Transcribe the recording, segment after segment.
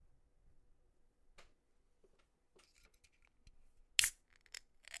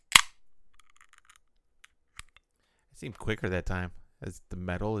Seemed quicker that time, as the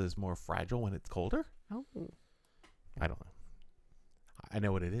metal is more fragile when it's colder. Oh. I don't know. I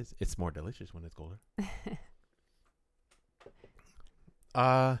know what it is. It's more delicious when it's colder.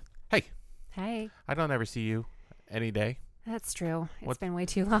 Hey. Hey. I don't ever see you any day. That's true. It's What- been way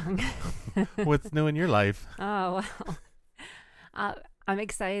too long. What's new in your life? Oh, well. I'm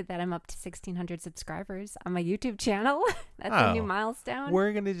excited that I'm up to 1,600 subscribers on my YouTube channel. That's a new Oh. milestone.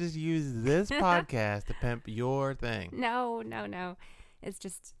 We're going to just use this podcast to pimp your thing. No. It's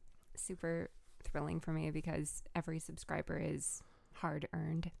just super thrilling for me because every subscriber is hard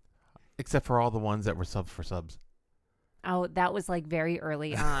earned. Except for all the ones that were subs for subs. Oh, that was like very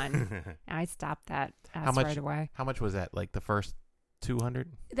early on. I stopped that How much- right away. How much was that? Like the first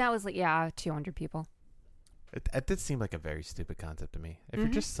 200? That was like, 200 people. It did seem like a very stupid concept to me. If you're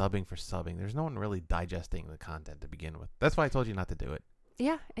Mhm. just subbing for subbing, there's no one really digesting the content to begin with. That's why I told you not to do it.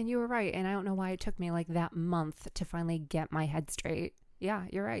 Yeah, and you were right. And I don't know why it took me like that month to finally get my head straight. Yeah,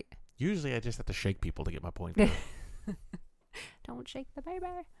 you're right. Usually I just have to shake people to get my point. Don't shake the baby.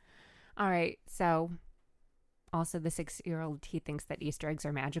 All right, so also the 6-year-old, he thinks that Easter eggs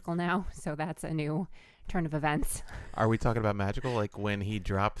are magical now. So that's a new turn of events. Are we talking about magical? Like when he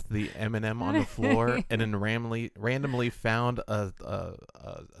dropped the M&M on the floor and then randomly found a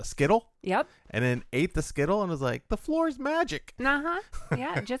Skittle Yep. and then ate the Skittle and was like, the floor's magic. Uh-huh.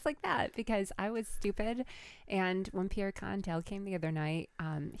 Yeah, just like that, because I was stupid. And when Pierre Cottontail came the other night,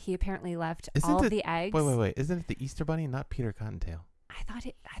 he apparently left Isn't all it- the eggs. Wait. Isn't it the Easter Bunny, not Peter Cottontail? I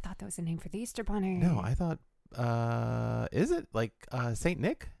thought that was the name for the Easter Bunny. No, I thought, is it like Saint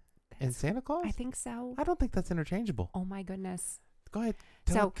Nick and Santa Claus? I think so. I don't think that's interchangeable. Oh my goodness. Go ahead.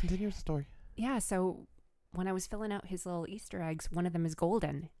 Continue the story. Yeah, so when I was filling out his little Easter eggs, one of them is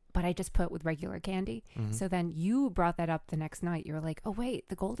golden, but I just put with regular candy. Mhm. So then you brought that up the next night. You were like, "Oh wait,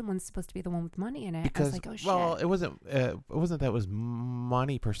 the golden one's supposed to be the one with money in it." I Because was like, "Oh shit." well, it wasn't that it was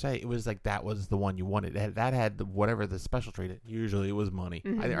money per se. It was like that was the one you wanted. That had whatever the special treat. Usually it was money. I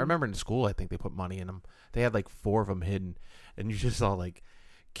Mhm. remember in school, I think they put money in them. They had like 4 of them hidden, and you just saw like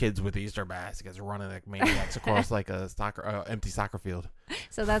kids with Easter baskets running like maniacs across like a empty soccer field.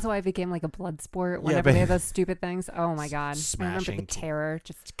 So that's why it became like a blood sport Yeah, whenever but- they had those stupid things. Oh my god. I remember Smashing. the terror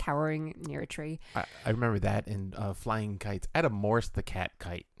just cowering near a tree. I remember that in flying kites. I had a Morse the cat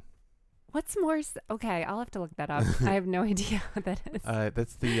kite. What's more? Okay, I'll have to look that up. I have no idea what that is.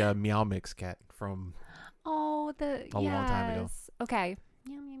 That's the Meow Mix cat from Oh, a long time ago. Okay.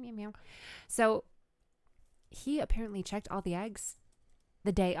 Meow, meow, meow, meow. So he apparently checked all the eggs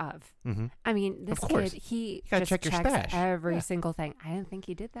the day of. Mm-hmm. I mean, this Of course. kid, he gotta just check your checks stash. every Yeah. single thing. I didn't think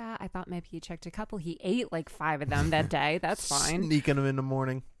he did that. I thought maybe he checked a couple. He ate like 5 of them that day. That's fine. Sneaking them in the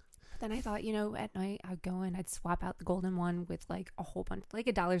morning. Then I thought, at night I'd go in, I'd swap out the golden one with like a whole bunch, like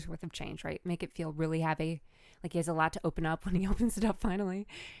 $1 worth of change, right? Make it feel really heavy. Like he has a lot to open up when he opens it up finally.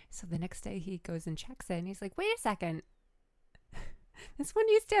 So the next day he goes and checks it and he's like, wait a second. This one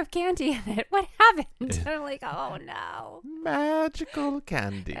used to have candy in it. What happened? And I'm like, oh no. Magical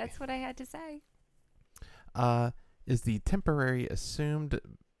candy. That's what I had to say. Is the temporary assumed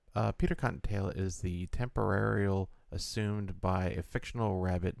Peter Cottontail is the temporarial assumed by a fictional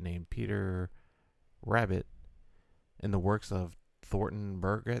rabbit named Peter Rabbit in the works of Thornton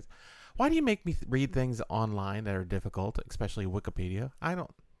Burgess. Why do you make me read things online that are difficult, especially Wikipedia? I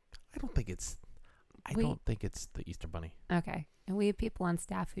don't think it's the Easter Bunny. Okay. And we have people on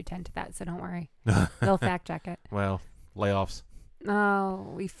staff who tend to that, so don't worry. They'll fact check it. Well, layoffs.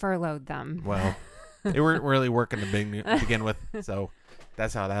 Oh, we furloughed them. Well, they weren't really working to begin with, so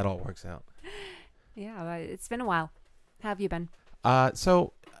that's how that all works out. Yeah, but it's been a while. How have you been?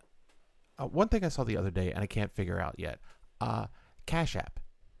 So one thing I saw the other day, and I can't figure out yet, Cash App.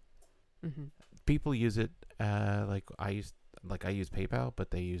 Mm-hmm. People use it like I use PayPal,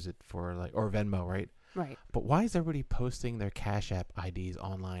 but they use it for or Venmo, right? Right. But why is everybody posting their Cash App IDs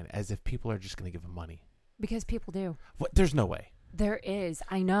online as if people are just going to give them money? Because people do. What? There's no way. There is.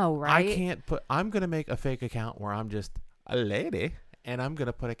 I know, right? I can't I'm going to make a fake account where I'm just a lady, and I'm going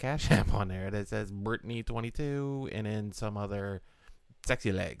to put a Cash App on there that says Brittany22 and then some other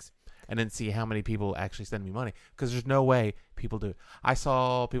sexy legs, and then see how many people actually send me money, because there's no way people do it. I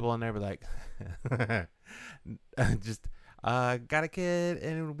saw people on there be like, just got a kid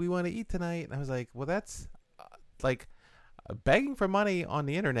and we want to eat tonight, and I was like, well, that's begging for money on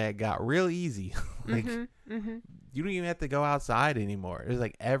the internet got real easy. You don't even have to go outside anymore. It was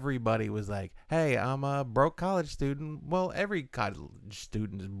like everybody was like, hey, I'm a broke college student. Well, every college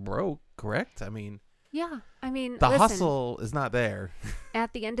student is broke, correct? I mean, Yeah. I mean, the listen, hustle is not there.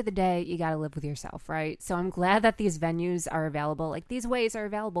 at the end of the day, you got to live with yourself, right? So I'm glad that these venues are available. Like, these ways are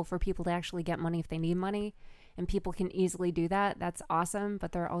available for people to actually get money if they need money. and people can easily do that, that's awesome.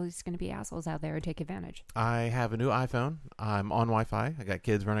 But there are always going to be assholes out there who take advantage. I have a new iPhone. I'm on Wi-Fi. I got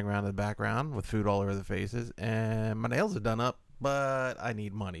kids running around in the background with food all over their faces, and my nails are done up, but I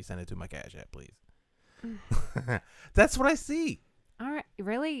need money. Send it to my Cash App, please. That's what I see. All right.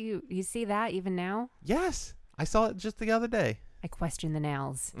 Really? You see that even now? Yes. I saw it just the other day. I question the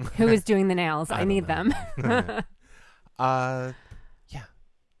nails. Who is doing the nails? I need them. Yeah.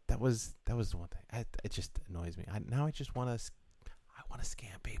 That was the one thing. It just annoys me. Now I just want to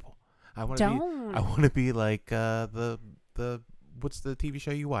scam people. I want to be like the what's the TV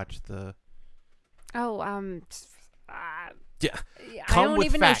show you watch? Yeah. I Come don't with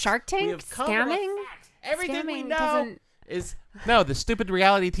even facts. know. Shark We Tank? have come Scamming? with facts. Everything we Scamming know doesn't- is no the stupid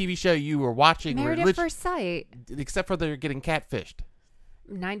reality TV show you were watching. Married at First Sight. Except for they're getting catfished.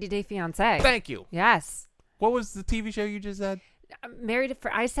 90 Day Fiancé. Thank you. Yes. What was the TV show you just said?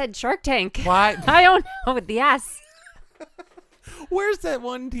 I said Shark Tank. What? I don't know. Yes. Where's that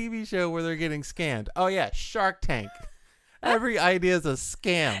one TV show where they're getting scammed? Oh yeah, Shark Tank. Every idea is a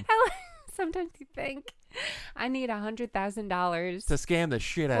scam Sometimes you think I need $100,000 to scam the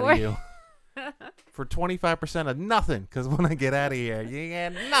shit out of you for 25% of nothing. Because when I get out of here, you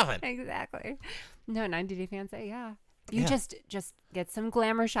get nothing. Exactly. No, 90 Day Fiancé. Yeah. You Yeah. just get some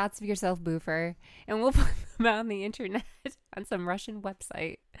glamour shots of yourself, Boofer, and we'll put them out on the internet on some Russian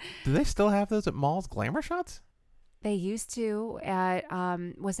website. Do they still have those at malls? Glamour shots? They used to at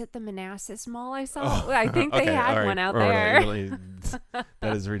was it the Manassas Mall I saw? I think they had one out there. Really,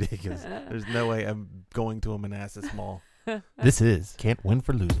 that is ridiculous. There's no way I'm going to a Manassas Mall. This is Can't Win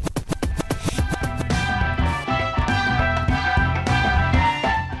for Losing.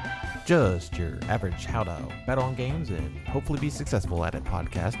 Just your average how to bet on games and hopefully be successful at it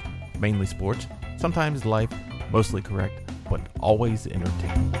podcast. Mainly sports, sometimes life, mostly correct, but always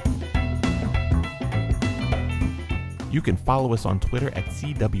entertaining. You can follow us on Twitter at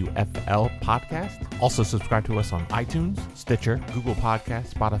CWFL Podcast. Also subscribe to us on iTunes, Stitcher, Google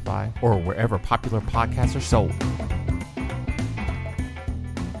Podcasts, Spotify, or wherever popular podcasts are sold.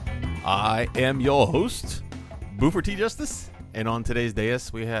 I am your host, Boofer T. Justice. And on today's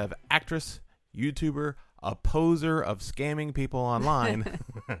dais, we have actress, YouTuber, a poser of scamming people online,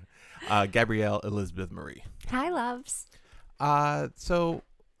 Gabrielle Elizabeth Marie. Hi, loves. So,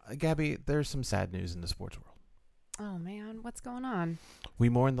 Gabby, there's some sad news in the sports world. Oh, man. What's going on? We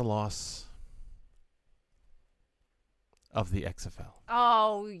mourn the loss of the XFL.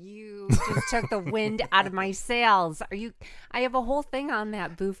 Oh, you just took the wind out of my sails. I have a whole thing on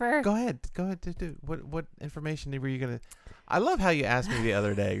that, Boofer. Go ahead. What information were you going to... I love how you asked me the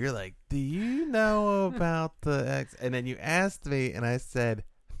other day. You're like, do you know about the X? And then you asked me, and I said,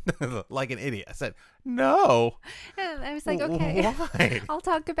 like an idiot, I said, no. And I was like, okay. Why? I'll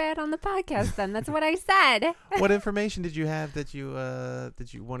talk about it on the podcast then. That's what I said. What information did you have that you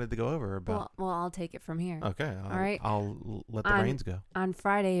wanted to go over about? Well, I'll take it from here. Okay. All right. I'll let the reins go. On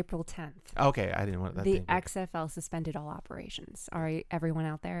Friday, April 10th. Okay. I didn't want that. The XFL suspended all operations. All right, everyone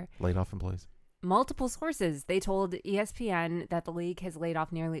out there. Laid off employees. Multiple sources. They told ESPN that the league has laid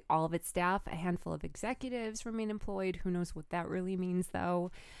off nearly all of its staff. A handful of executives remain employed. Who knows what that really means, though.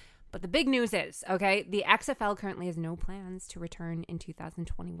 But the big news is, okay, the XFL currently has no plans to return in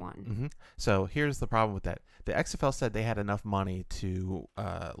 2021. Mm-hmm. So here's the problem with that. The XFL said they had enough money to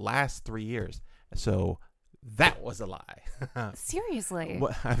last 3 years. So that was a lie. Seriously.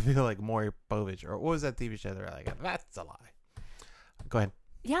 I feel like Maury Povich, or what was that TV show? They're like, that's a lie. Go ahead.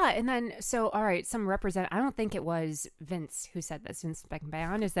 Yeah, and then, so, all right, I don't think it was Vince who said this. Vince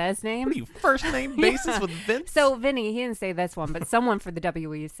McMahon, is that his name? What are you, first name basis with Vince? So, Vinny, he didn't say this one, but someone for the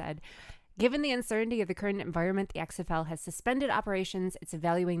WE said, given the uncertainty of the current environment, the XFL has suspended operations. It's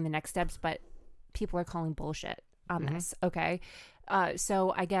evaluating the next steps, but people are calling bullshit on this, okay?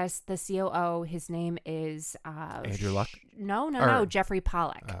 So, I guess the COO, his name is... Andrew Luck? No, Jeffrey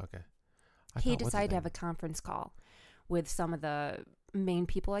Pollack. Oh, okay. He decided to have a conference call with some of the main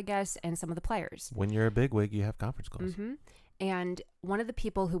people, I guess, and some of the players. When you're a bigwig, you have conference calls. Mm-hmm. And one of the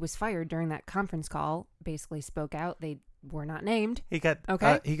people who was fired during that conference call basically spoke out. They were not named. He got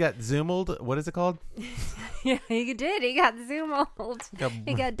he got Zoomed. What is it called? Yeah, he did. He got Zoomed.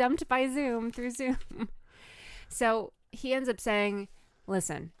 He got dumped by Zoom through Zoom. So he ends up saying,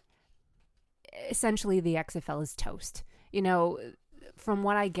 listen, essentially the XFL is toast. You know, from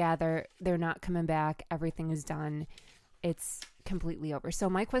what I gather, they're not coming back. Everything is done. It's completely over. So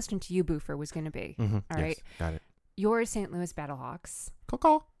my question to you, Boofer, was going to be, all right, got it. Your St. Louis Battlehawks.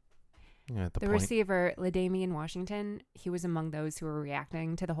 Call. Yeah, the receiver, LaDainian Washington, he was among those who were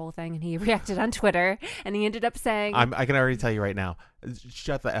reacting to the whole thing, and he reacted on Twitter, and he ended up saying... I can already tell you right now,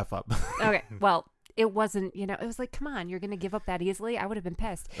 shut the F up. Okay, well, it wasn't, it was like, come on, you're going to give up that easily? I would have been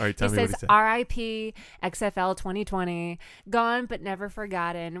pissed. All right, tell He me what says, he said. R.I.P. XFL 2020, gone but never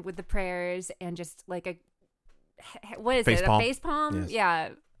forgotten, with the prayers and just like what is it? Facepalm. A face palm? Yes. Yeah,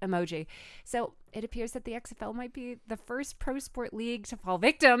 emoji. So it appears that the XFL might be the first pro sport league to fall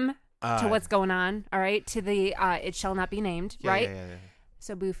victim to what's going on. All right, to the it shall not be named. Right. Yeah.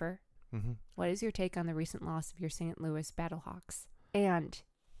 So Boofer, Mm-hmm. what is your take on the recent loss of your St. Louis Battlehawks and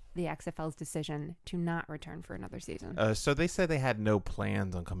the XFL's decision to not return for another season? So they said they had no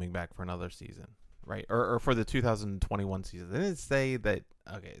plans on coming back for another season, right? Or for the 2021 season. They didn't say that.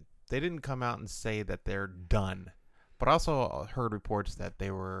 Okay, they didn't come out and say that they're done. But I also heard reports that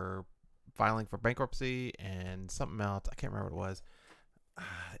they were filing for bankruptcy and something else. I can't remember what it was.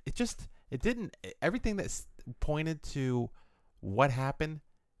 It didn't. Everything that pointed to what happened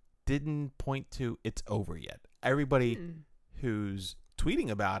didn't point to it's over yet. Everybody who's tweeting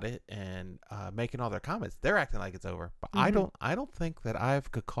about it and making all their comments, they're acting like it's over. But I don't think that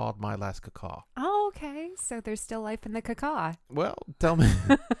I've cacawed my last cacaw. Oh, okay. So there's still life in the cacaw. Well, tell me.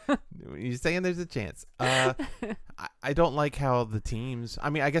 You're saying there's a chance. I don't like how the teams. I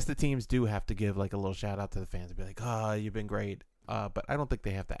mean, I guess the teams do have to give like a little shout out to the fans and be like, "Oh, you've been great." But I don't think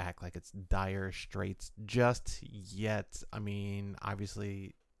they have to act like it's dire straits just yet. I mean,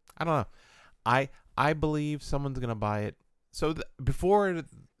 obviously, I don't know. I believe someone's gonna buy it. So before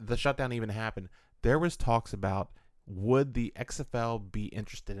the shutdown even happened, there was talks about would the XFL be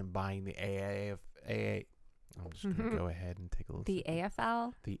interested in buying the AAF. I'm just gonna go ahead and take a look. The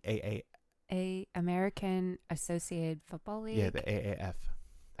AFL, The AA. American Associated Football League. Yeah, the AAF.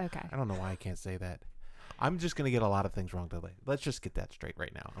 Okay. I don't know why I can't say that. I'm just going to get a lot of things wrong today. Let's just get that straight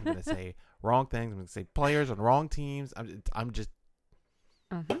right now. I'm going to say wrong things. I'm going to say players on wrong teams. I'm just.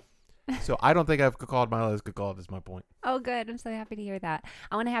 So I don't think I've called my last call. Is my point. Oh, good. I'm so happy to hear that.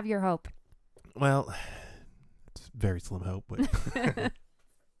 I want to have your hope. Well, it's very slim hope, but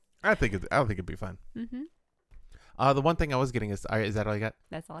I think it'd be fun. Mm-hmm. The one thing I was getting is that all you got?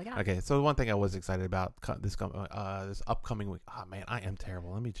 That's all I got. Okay, so the one thing I was excited about this upcoming week. Oh man, I am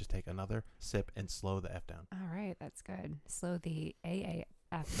terrible. Let me just take another sip and slow the F down. All right, that's good. Slow the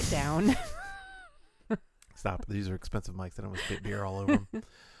AAF down. Stop. These are expensive mics. I don't want to spit beer all over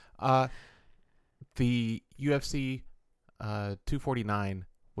them. The UFC 249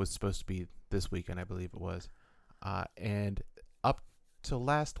 was supposed to be this weekend, I believe it was. And up to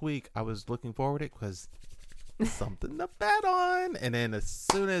last week, I was looking forward to it because something to bet on. And then as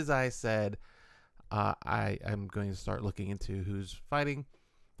soon as I said I am going to start looking into who's fighting,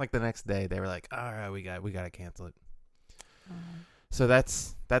 like the next day, they were like, all right, we got to cancel it. So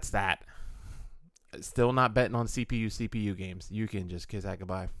that's that. Still not betting on CPU games. You can just kiss that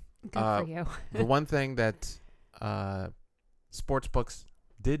goodbye. Good for you. The one thing that sportsbooks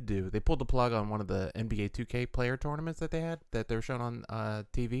did do, they pulled the plug on one of the NBA 2K player tournaments that they were shown on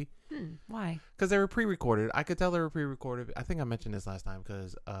TV. Why? Because they were pre-recorded. I could tell they were pre-recorded. I think I mentioned this last time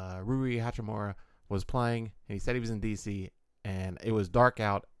because Rui Hachimura was playing, and he said he was in DC, and it was dark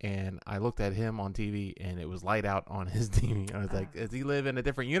out, and I looked at him on TV, and it was light out on his TV. I was like, does he live in a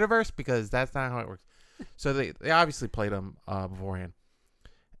different universe? Because that's not how it works. So they obviously played him beforehand.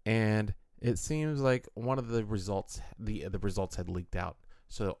 And it seems like one of the results, the results had leaked out.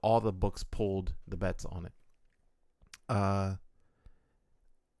 So all the books pulled the bets on it.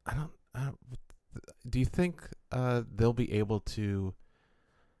 Do you think they'll be able to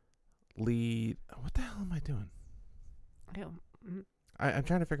lead? What the hell am I doing? I don't. I'm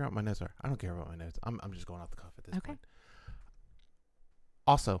trying to figure out what my notes are. I don't care about my notes. I'm just going off the cuff at this point.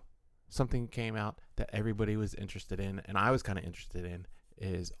 Also, something came out that everybody was interested in, and I was kind of interested in,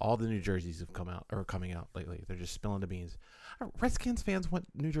 is all the New Jerseys have coming out lately. They're just spilling the beans. Redskins fans want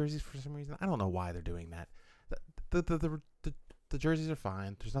New Jerseys for some reason. I don't know why they're doing that. The jerseys are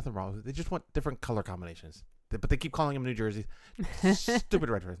fine. There's nothing wrong with it. They just want different color combinations. But they keep calling them New Jerseys. Stupid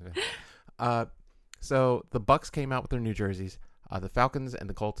Redskins fans. So the Bucks came out with their New Jerseys. The Falcons and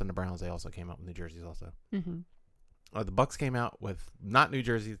the Colts and the Browns, they also came out with New Jerseys also. Mm-hmm. The Bucks came out with not New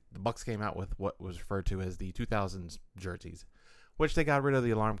Jerseys. The Bucks came out with what was referred to as the 2000s jerseys, which they got rid of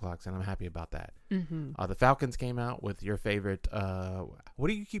the alarm clocks, and I'm happy about that. Mm-hmm. The Falcons came out with your favorite, what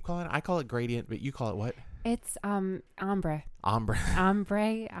do you keep calling it? I call it gradient, but you call it what? It's ombre. Ombre.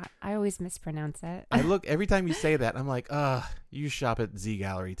 Ombre. I always mispronounce it. I look, every time you say that, I'm like, you shop at Z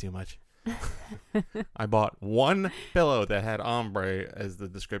Gallery too much. I bought one pillow that had ombre as the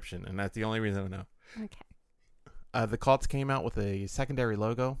description, and that's the only reason I know. Okay. The Colts came out with a secondary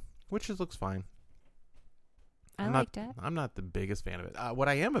logo, which just looks fine. I liked it. I'm not the biggest fan of it. What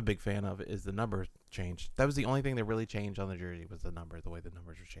I am a big fan of is the number change. That was the only thing that really changed on the jersey was the number, the way the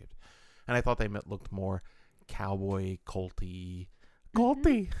numbers were shaped. and I thought they looked more cowboy, colty,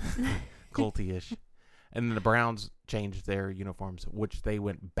 colty-ish. And then the Browns changed their uniforms, which they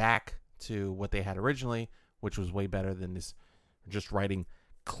went back to what they had originally, which was way better than this, just writing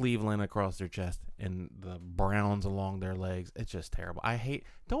Cleveland across their chest and the Browns along their legs. It's just terrible. I hate.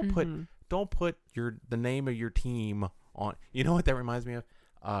 Don't put the name of your team on. You know what that reminds me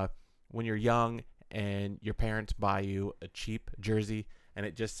of? When you're young and your parents buy you a cheap jersey and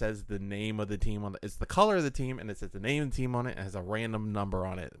it just says the name of the team on it. It's the color of the team and it says the name of the team on it and has a random number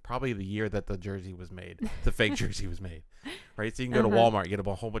on it. Probably the year that the jersey was made. The fake jersey was made. Right? So you can go to Walmart, get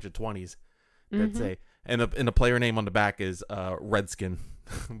a whole bunch of 20s that say, and the player name on the back is Redskin.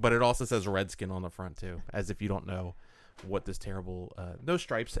 But it also says Redskin on the front too, as if you don't know what this terrible no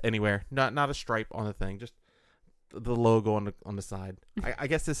stripes anywhere. Not a stripe on the thing, just the logo on the side. I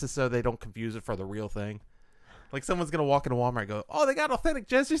guess this is so they don't confuse it for the real thing. Like someone's gonna walk into Walmart and go, "Oh, they got authentic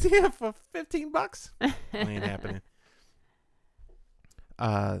jerseys here for $15." Ain't happening.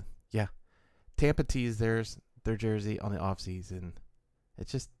 Yeah. Tampa teased their jersey on the off season.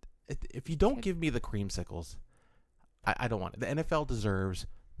 It's just if you don't give me the creamsicles, I don't want it. The NFL deserves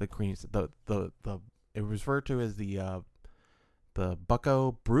the creams. The it was referred to as the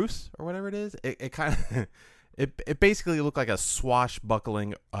Bucko Bruce or whatever it is. It kind of it basically looked like a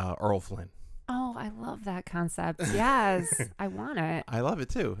swashbuckling Earl Flynn. Oh, I love that concept. Yes, I want it. I love it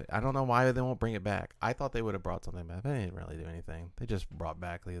too. I don't know why they won't bring it back. I thought they would have brought something back. They didn't really do anything. They just brought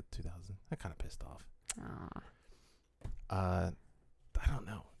back the 2000. I kind of pissed off. I don't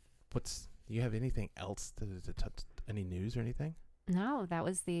know. Do you have anything else to touch? Any news or anything? No, that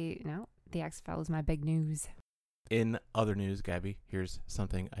was the XFL was my big news. In other news, Gabby, here's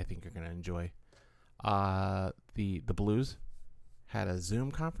something I think you're going to enjoy. The Blues had a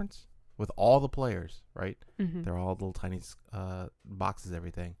Zoom conference with all the players, right? Mm-hmm. They're all little tiny boxes,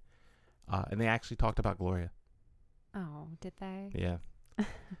 everything. And they actually talked about Gloria. Oh, did they? Yeah.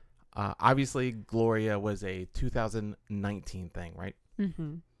 Obviously, Gloria was a 2019 thing, right?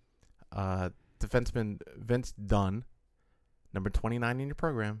 Mm-hmm. Defenseman Vince Dunn, number 29 in your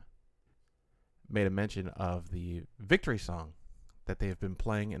program, made a mention of the victory song that they have been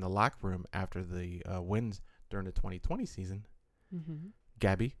playing in the locker room after the wins during the 2020 season. Mm-hmm.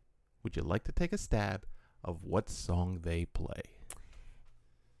 Gabby, would you like to take a stab of what song they play?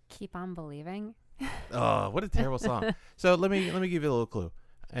 Keep on Believing. Oh, what a terrible song. So let me give you a little clue.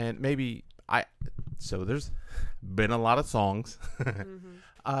 And maybe so there's been a lot of songs.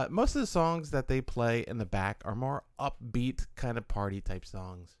 Mm-hmm. Most of the songs that they play in the back are more upbeat kind of party type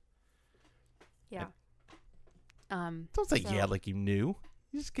songs. Yeah. Don't say yeah like you knew.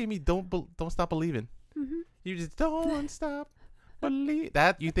 You just gave me don't stop believing. Mm-hmm. You just don't stop believe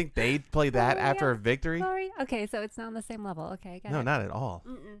that. You think they'd play that after a victory? Sorry. Okay, so it's not on the same level. Okay, got it. No, not at all.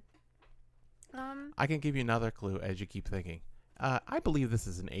 Mm-mm. I can give you another clue as you keep thinking. I believe this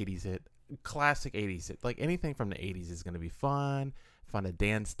is an 80s hit. Classic 80s hit. Like anything from the 80s is going to be fun to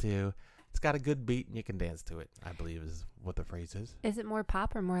dance to. It's got a good beat and you can dance to it, I believe is what the phrase is. Is it more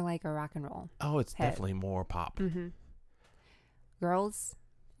pop or more like a rock and roll? Oh, it's definitely more pop. Mm-hmm. Girls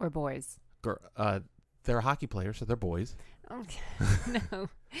or boys? They're hockey players, so they're boys. Oh, no.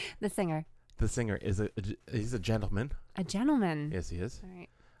 The singer. The singer is he's a gentleman. A gentleman? Yes, he is. All right.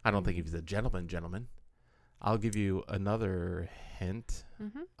 I don't think he's a gentleman. I'll give you another hint.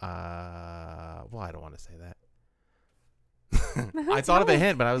 Mm-hmm. Well, I don't want to say that. I thought of a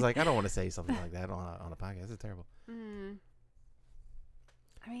hint, but I was like, I don't want to say something like that on a podcast. It's terrible. I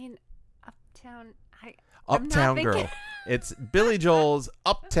mean, Uptown Girl. It's Billy Joel's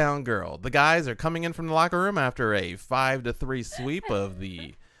Uptown Girl. The guys are coming in from the locker room after a 5-3 sweep of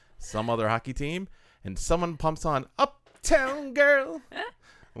the some other hockey team, and someone pumps on Uptown Girl.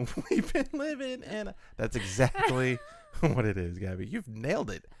 We've been living, and that's exactly what it is, Gabby. You've nailed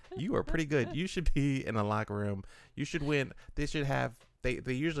it. You are pretty good. You should be in a locker room. You should win. They should have. They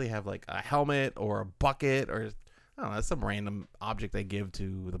usually have like a helmet or a bucket or I don't know, some random object they give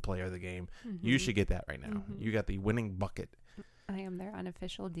to the player of the game. Mm-hmm. You should get that right now. Mm-hmm. You got the winning bucket. I am their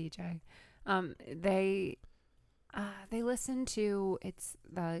unofficial DJ. They listen to it's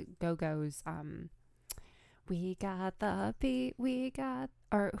the Go-Go's. We got the beat. We got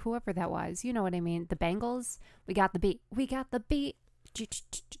or whoever that was. You know what I mean? The Bengals. We got the beat. We got the beat.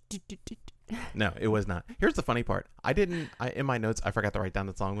 No, it was not. Here's the funny part. In my notes, I forgot to write down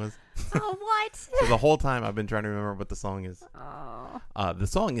the song was. Oh, what? So the whole time I've been trying to remember what the song is. Oh. The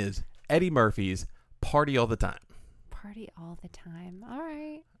song is Eddie Murphy's Party All the Time. Party all the time. All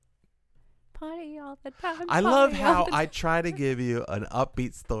right. Party all the time. I love how I try to give you an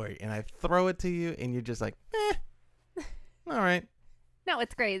upbeat story and I throw it to you and you're just like, all right. No,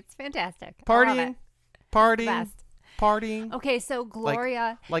 it's great. It's fantastic. I love Partying, it. partying, Best. partying. Okay, so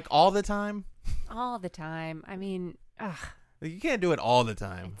Gloria, Like all the time. all the time. I mean, ugh, Like, you can't do it all the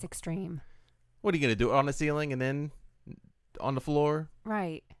time. it's extreme. What are you gonna do? On the ceiling and then on the floor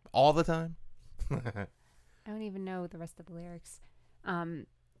Right. all the time? I don't even know the rest of the lyrics.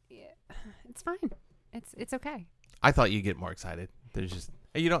 Yeah, it's fine. It's okay. I thought you'd get more excited. There's just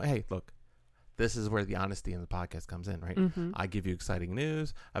you don't. Hey, look, this is where the honesty in the podcast comes in, right? Mm-hmm. I give you exciting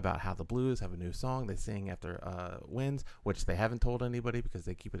news about how the Blues have a new song they sing after wins, which they haven't told anybody because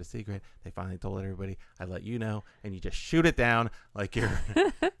they keep it a secret. They finally told everybody. I let you know, and you just shoot it down like you're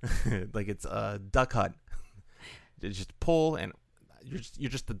like it's a duck hunt. You just pull, and you're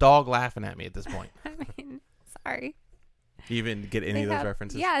just the dog laughing at me at this point. I mean, sorry. You even get any They of those have-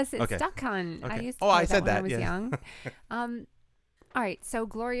 references? Yes, it's Okay. Duck Hunt. I Okay. used to Oh, play I said when I that, was yeah. young. All right, so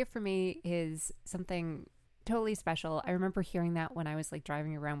Gloria for me is something totally special. I remember hearing that when I was like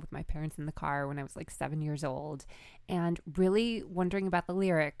driving around with my parents in the car when I was like 7 years old, and really wondering about the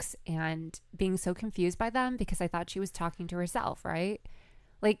lyrics and being so confused by them because I thought she was talking to herself, right?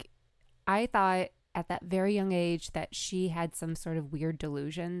 Like, I thought at that very young age that she had some sort of weird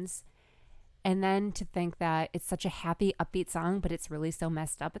delusions. And then to think that it's such a happy, upbeat song, but it's really so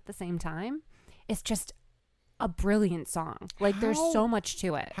messed up at the same time. It's just a brilliant song. Like, there's How- so much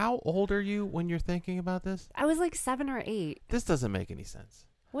to it. How old are you when you're thinking about this? I was like 7 or 8. This doesn't make any sense.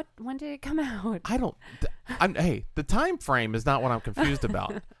 When did it come out? I don't. Hey, the time frame is not what I'm confused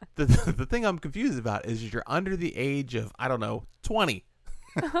about. The thing I'm confused about is you're under the age of, I don't know, 20,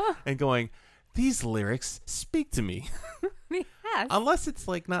 and going, these lyrics speak to me. Yes. Unless it's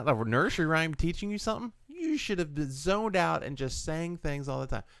like not a nursery rhyme teaching you something, you should have been zoned out and just sang things all the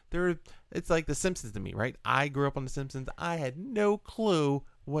time. It's like The Simpsons to me, right? I grew up on The Simpsons. I had no clue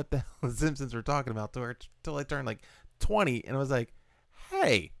what the hell The Simpsons were talking about till I turned like 20, and I was like,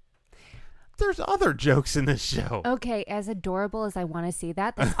 hey, there's other jokes in this show. Okay, as adorable as I want to see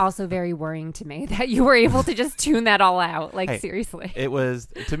that, that's also very worrying to me that you were able to just tune that all out. Like, Hey, seriously. It was,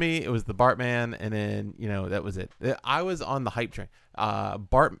 to me, it was the Bartman, and then, that was it. I was on the hype train.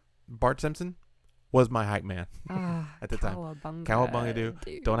 Bart Simpson was my hype man at the time. Cowabunga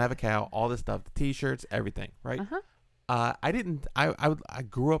dude. Don't have a cow, all this stuff, the T-shirts, everything, right? Uh-huh. I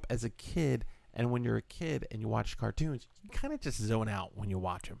grew up as a kid, and when you're a kid and you watch cartoons, you kind of just zone out when you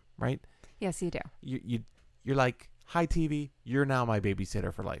watch them, right? Yes, you do. You're like, hi TV, you're now my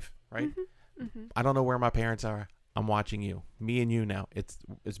babysitter for life, right? Mm-hmm. Mm-hmm. I don't know where my parents are. I'm watching you, me and you now. It's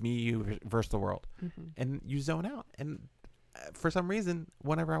me, you versus the world, Mm-hmm. and you zone out. And for some reason,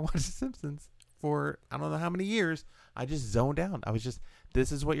 whenever I watch The Simpsons for I don't know how many years, I just zoned out. I was just,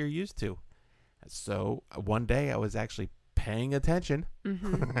 this is what you're used to. So one day I was actually paying attention.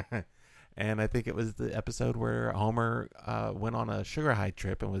 Mm-hmm. And I think it was the episode where Homer went on a sugar high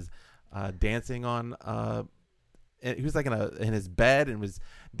trip and was dancing on. And he was like in his bed and was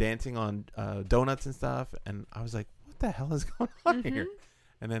dancing on donuts and stuff. And I was like, "What the hell is going on here?"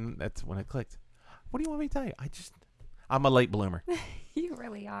 And then that's when it clicked. What do you want me to tell you? I'm a late bloomer. You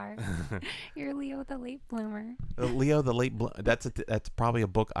really are. You're Leo the late bloomer. Leo the late. That's probably a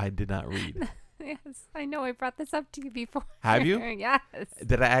book I did not read. Yes, I know. I brought this up to you before. Have you? Yes.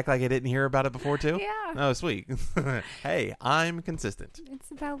 Did I act like I didn't hear about it before too? Yeah. Oh, sweet. Hey, I'm consistent. It's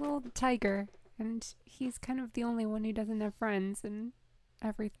about little tiger, and he's kind of the only one who doesn't have friends and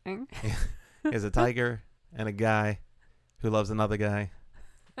everything. There's a tiger and a guy who loves another guy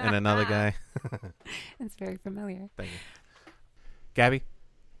and another guy. It's very familiar. Thank you. Gabby,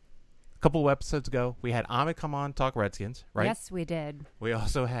 a couple of episodes ago, we had Ahmed come on talk Redskins, right? Yes, we did. We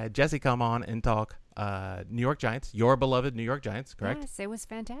also had Jesse come on and talk New York Giants, your beloved New York Giants, correct? Yes, it was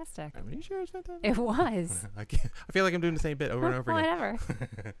fantastic. Are you sure it was fantastic? It was. I feel like I'm doing the same bit over and over again.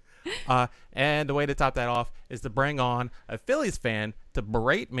 Whatever. And the way to top that off is to bring on a Phillies fan to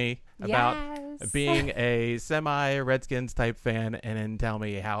berate me about Yes. being a semi-Redskins type fan, and then tell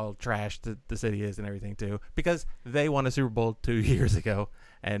me how trash the city is and everything too, because they won a Super Bowl 2 years ago,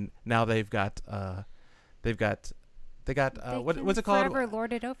 and now they got what's it called? Forever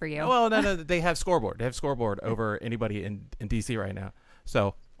lord it over you. Well, no, they have scoreboard. They have scoreboard over anybody in DC right now.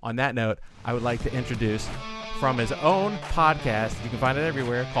 So on that note, I would like to introduce from his own podcast, you can find it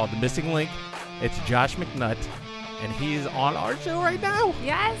everywhere, called The Missing Link. It's Josh McNutt, and he's on our show right now.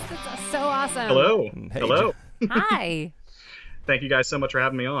 Yes, that's so awesome. Hello. Hey, Hello. Hi. Thank you guys so much for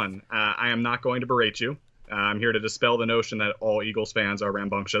having me on. I am not going to berate you. I'm here to dispel the notion that all Eagles fans are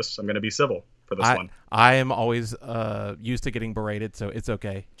rambunctious. I'm going to be civil for this one. I am always used to getting berated, so it's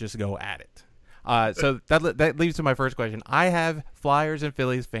okay. Just go at it. So that leads to my first question. I have Flyers and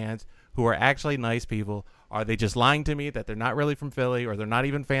Phillies fans who are actually nice people, Are they just lying to me that they're not really from Philly, or they're not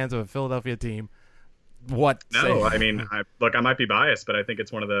even fans of a Philadelphia team? What? No, I mean, look, I might be biased, but I think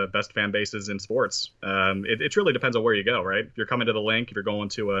it's one of the best fan bases in sports. It really depends on where you go, right? If you're coming to the Link, if you're going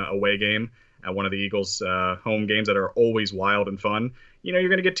to a away game at one of the Eagles' home games that are always wild and fun, you're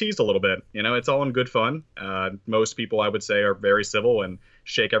going to get teased a little bit. It's all in good fun. Most people, I would say, are very civil and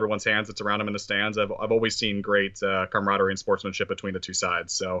shake everyone's hands that's around them in the stands. I've always seen great camaraderie and sportsmanship between the two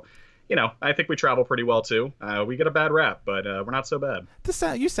sides. So, I think we travel pretty well too. We get a bad rap, but we're not so bad.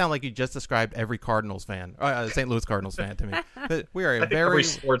 You sound like you just described every Cardinals fan, St. Louis Cardinals fan to me. We are every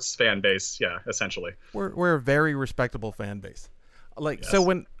sports fan base, yeah, essentially. We're a very respectable fan base. Like yes.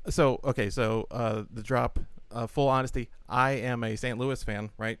 The drop. Full honesty, I am a St. Louis fan,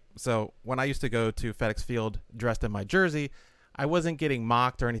 right? So when I used to go to FedEx Field dressed in my jersey, I wasn't getting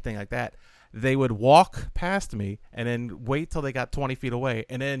mocked or anything like that. They would walk past me and then wait till they got 20 feet away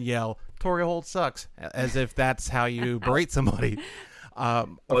and then yell, "Torrey Holt sucks," as if that's how you berate somebody. They're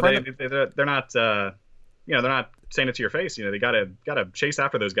not, they're not saying it to your face. They gotta chase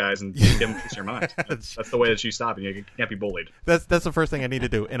after those guys and give them peace of your mind. That's the way that you stop it. You can't be bullied. That's the first thing I need to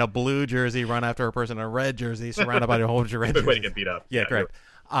do. In a blue jersey, run after a person in a red jersey, surrounded by a whole bunch of red jerseys. Way to get beat up. Yeah, correct.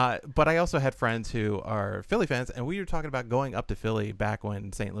 But I also had friends who are Philly fans, and we were talking about going up to Philly back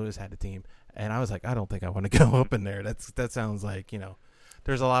when St. Louis had a team. And I was like, I don't think I want to go up in there. That sounds like,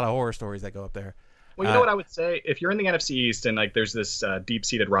 there's a lot of horror stories that go up there. Well, you know what I would say? If you're in the NFC East and there's this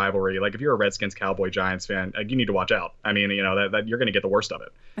deep-seated rivalry, if you're a Redskins, Cowboy, Giants fan, you need to watch out. I mean, that you're going to get the worst of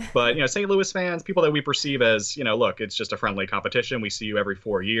it. But St. Louis fans, people that we perceive as, look, it's just a friendly competition. We see you every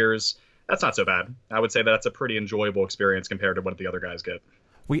 4 years. That's not so bad. I would say that's a pretty enjoyable experience compared to what the other guys get.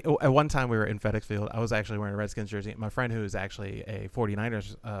 At one time we were in FedEx Field. I was actually wearing a Redskins jersey. My friend, who is actually a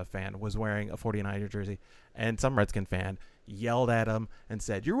 49ers fan, was wearing a 49er jersey, and some Redskin fan yelled at him and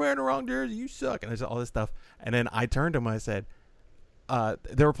said, "You're wearing the wrong jersey. You suck." And there's all this stuff. And then I turned to him and I said,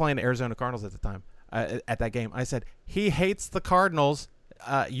 they were playing the Arizona Cardinals at the time, at that game. I said, "He hates the Cardinals.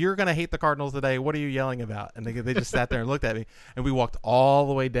 You're going to hate the Cardinals today. What are you yelling about?" And they just sat there and looked at me. And we walked all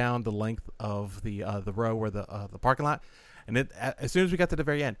the way down the length of the row where the parking lot. And as soon as we got to the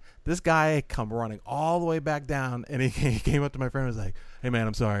very end, this guy come running all the way back down, and he came up to my friend and was like, "Hey, man,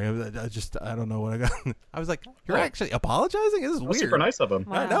 I'm sorry. I don't know what I got." I was like, "You're actually apologizing? This is weird." Super nice of him.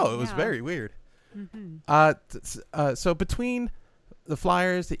 Wow, I know. It was very weird. Mm-hmm. So between the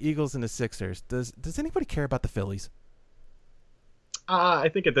Flyers, the Eagles, and the Sixers, does anybody care about the Phillies? I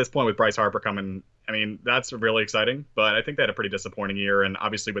think at this point with Bryce Harper coming, that's really exciting. But I think they had a pretty disappointing year. And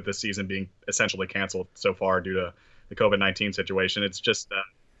obviously with this season being essentially canceled so far due to the COVID-19 situation, it's just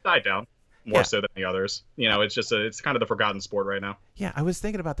died down more so than the others. It's kind of the forgotten sport right now. Yeah, I was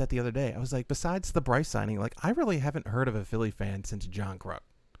thinking about that the other day. I was like, besides the Bryce signing, I really haven't heard of a Philly fan since John Kruk.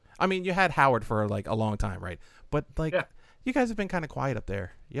 I mean, you had Howard for a long time, right? But you guys have been kind of quiet up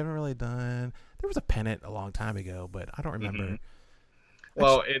there. You haven't really done. There was a pennant a long time ago, but I don't remember. Mm-hmm.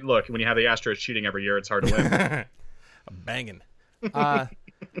 Well, look, when you have the Astros cheating every year, it's hard to win. Banging. Well,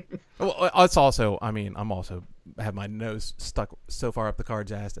 it's also, I'm also have my nose stuck so far up the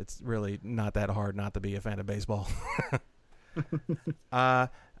card's ass. It's really not that hard not to be a fan of baseball.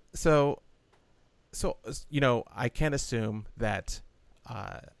 So I can assume that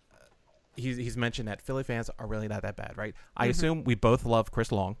he's mentioned that Philly fans are really not that bad, right? I assume we both love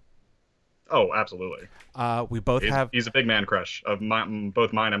Chris Long. Oh, absolutely. We both he's a big man crush of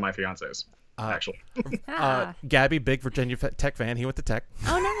both mine and my fiance's. Actually, Gabby, big Virginia Tech fan. He went to Tech.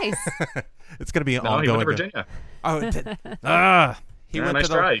 Oh, nice. It's going to be an ongoing. He went to Virginia. He went nice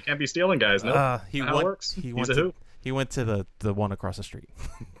to try. You can't be stealing guys. No, he works. He's a hoop. He went to the one across the street.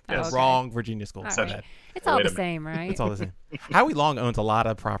 Yes. Wrong Virginia school. So bad. It's all the same, right? It's all the same. Howie Long owns a lot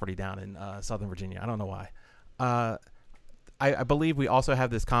of property down in Southern Virginia. I don't know why. I believe we also have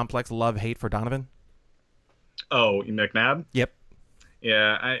this complex love-hate for Donovan. Oh, McNabb? Yep.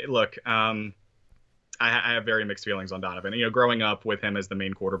 Yeah, I have very mixed feelings on Donovan. Growing up with him as the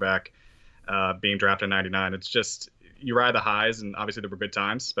main quarterback, being drafted in '99, it's just you ride the highs, and obviously there were good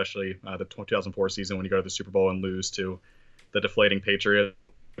times, especially the 2004 season when you go to the Super Bowl and lose to the deflating Patriots.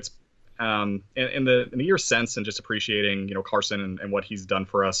 In the years since, and just appreciating Carson and what he's done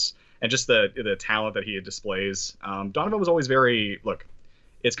for us, and just the talent that he displays. Donovan was always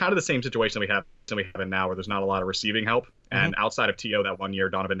it's kind of the same situation that we have now, where there's not a lot of receiving help. And outside of T.O. that 1 year,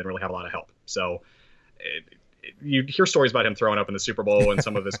 Donovan didn't really have a lot of help. So you hear stories about him throwing up in the Super Bowl and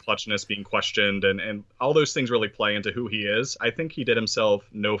some of his clutchness being questioned, and all those things really play into who he is. I think he did himself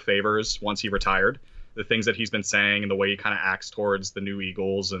no favors once he retired. The things that he's been saying and the way he kind of acts towards the new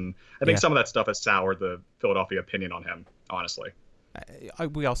Eagles. And I think some of that stuff has soured the Philadelphia opinion on him, honestly.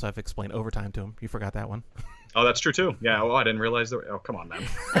 We also have explained overtime to him. You forgot that one. Oh, that's true too. Yeah. Oh, I didn't realize that. Oh, come on, man.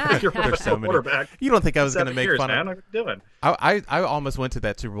 You're a There's so professional many. quarterback. You don't think I was going to 7 make years, fun man. of? What are you doing? I almost went to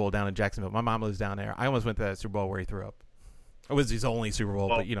that Super Bowl down in Jacksonville. My mom lives down there. I almost went to that Super Bowl where he threw up. It was his only Super Bowl,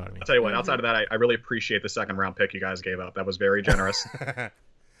 Well, but you know what I mean. I'll tell you what. Outside of that, I really appreciate the second round pick you guys gave up. That was very generous.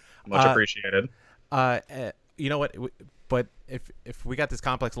 Much appreciated. You know what? But if we got this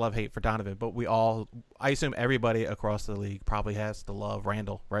complex love hate for Donovan, but I assume everybody across the league probably has to love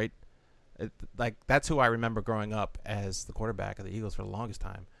Randall, right? Like that's who I remember growing up as the quarterback of the Eagles for the longest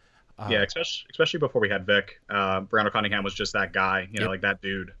time. Yeah, especially before we had Vic. Randall Cunningham was just that guy, Yep. like that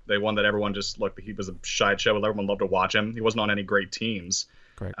dude. The one that everyone just looked. He was a sideshow. Everyone loved to watch him. He wasn't on any great teams.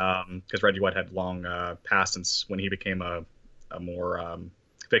 Correct. Because Reggie White had long past since when he became a more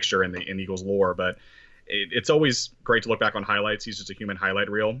fixture in the Eagles lore. But it's always great to look back on highlights. He's just a human highlight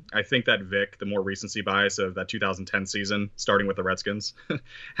reel. I think that Vic, the more recency bias of that 2010 season, starting with the Redskins,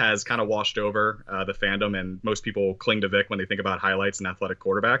 has kind of washed over the fandom, and most people cling to Vic when they think about highlights and athletic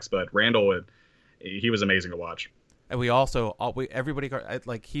quarterbacks. But Randall, he was amazing to watch. And we also everybody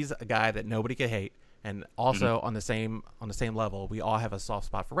like he's a guy that nobody could hate, and also on the same level, we all have a soft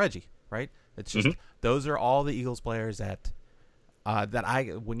spot for Reggie, right? It's just those are all the Eagles players that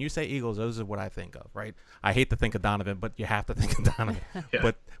when you say Eagles, those are what I think of, right? I hate to think of Donovan, but you have to think of Donovan.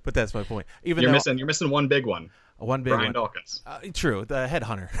 Yeah. But that's my point. You're missing one big one. One big Brian one. Dawkins. True, the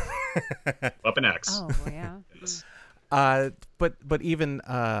headhunter. Up in X. Oh yeah. Yes. But even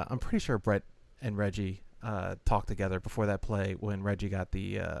I'm pretty sure Brett and Reggie talked together before that play when Reggie got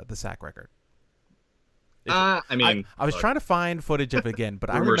the sack record. I mean, I was trying to find footage of it again, but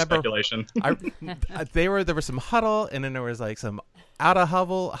I rumor remember speculation. there was some huddle, and then there was like some out of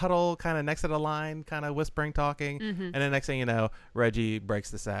huddle kind of next to the line, kind of whispering, talking, and then next thing you know, Reggie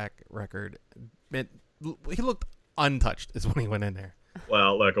breaks the sack record. He looked untouched is when he went in there.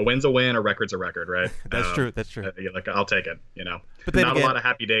 Well, look, a win's a win, a record's a record, right? That's true. That's true. Like I'll take it. But then not again, a lot of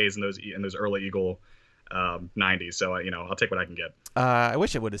happy days in those early Eagle 90s. So I'll take what I can get. I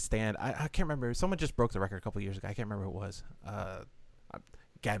wish it would have stand. I can't remember. Someone just broke the record a couple of years ago. I can't remember who it was.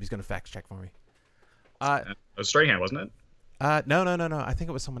 Gabby's gonna fact check for me. It was Strahan, wasn't it? No. I think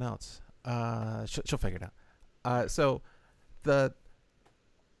it was someone else. She'll figure it out. So to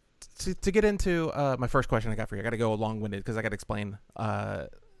get into my first question I got for you, I got to go long-winded because I got to explain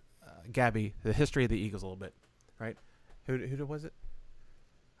Gabby the history of the Eagles a little bit, right? Who was it?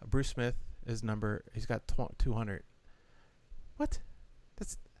 Bruce Smith. His number. He's got 200. What? I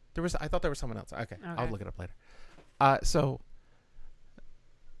thought there was someone else. Okay. I'll look it up later. So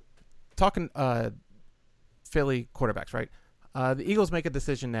talking Philly quarterbacks, right? The Eagles make a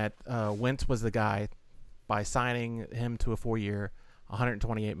decision that Wentz was the guy by signing him to a 4-year,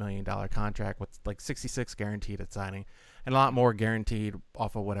 $128 million contract with like 66 guaranteed at signing and a lot more guaranteed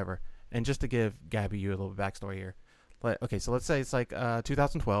off of whatever. And just to give Gabby you a little backstory here. Okay, so let's say it's like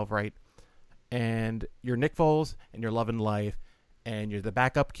 2012, right? And you're Nick Foles and you're loving life and you're the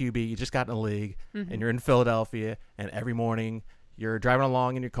backup QB. You just got in the league and you're in Philadelphia, and every morning you're driving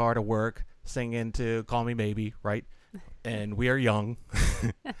along in your car to work singing to Call Me Maybe, right? And We Are Young.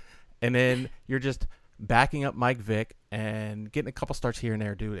 And then you're just backing up Mike Vick and getting a couple starts here and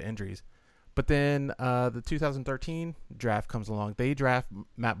there due to injuries. But then the 2013 draft comes along. They draft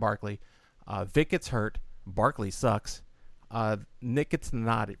Matt Barkley. Vick gets hurt. Barkley sucks. Nick gets the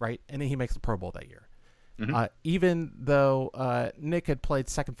nod, right? And then he makes the Pro Bowl that year. Even though Nick had played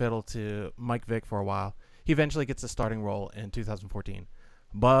second fiddle to Mike Vick for a while, he eventually gets a starting role in 2014.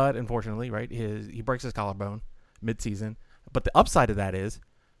 But unfortunately, right, he breaks his collarbone mid-season. But the upside of that is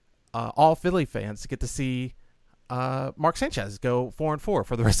all Philly fans get to see Mark Sanchez go 4-4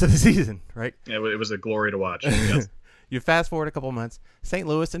 for the rest of the season, right? It was a glory to watch. Yes. You fast forward a couple months, St.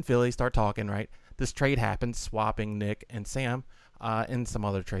 Louis and Philly start talking, right? This trade happens, swapping Nick and Sam and some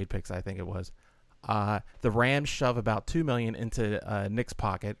other trade picks, I think it was. The Rams shove about $2 million into Nick's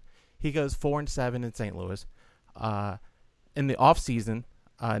pocket. He goes 4-7 in St. Louis. In the offseason,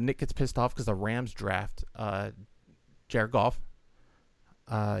 Nick gets pissed off because the Rams draft Jared Goff.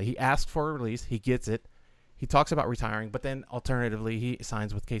 He asks for a release. He gets it. He talks about retiring, but then alternatively, he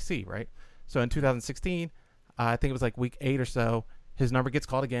signs with KC, right? So in 2016, I think it was like week 8 or so, his number gets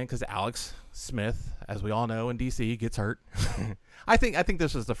called again because Alex Smith, as we all know in DC, gets hurt. I think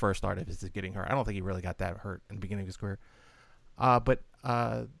this was the first start of his getting hurt. I don't think he really got that hurt in the beginning of his career. But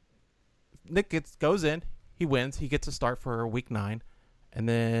Nick goes in, he wins, he gets a start for week 9, and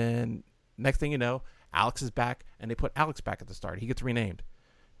then next thing you know, Alex is back, and they put Alex back at the start. He gets renamed,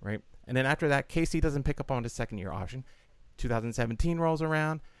 right? And then after that, KC doesn't pick up on his second-year option. 2017 rolls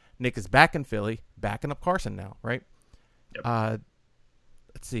around. Nick is back in Philly, backing up Carson now, right? Yep.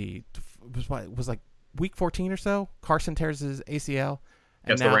 let's see, it was like week 14 or so. Carson tears his ACL.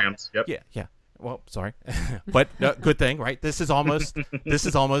 And Against the Rams. Yep. Yeah. Well, sorry, but good thing, right? This is almost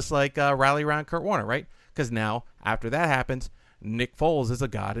like rally around Kurt Warner, right? Because now after that happens, Nick Foles is a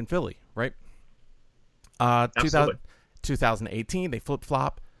god in Philly, right? 2018, they flip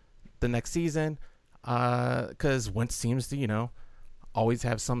flop the next season because Wentz seems to always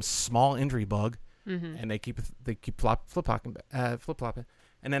have some small injury bug, and they keep flip flopping,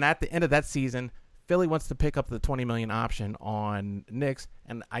 and then at the end of that season, Philly wants to pick up the $20 million option on Nick's,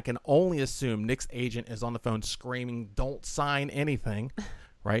 and I can only assume Nick's agent is on the phone screaming, "Don't sign anything,"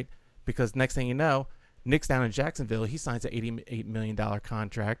 right? Because next thing you know, Nick's down in Jacksonville. He signs an $88 million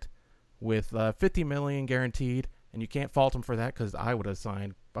contract with $50 million guaranteed, and you can't fault him for that because I would have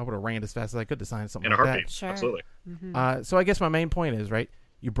ran as fast as I could to sign something in like a heartbeat. that. Sure. Absolutely. So I guess my main point is, right,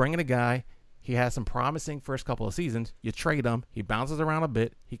 you bring in a guy, he has some promising first couple of seasons, you trade him, he bounces around a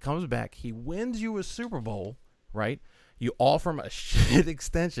bit, he comes back, he wins you a Super Bowl, right? You offer him a shit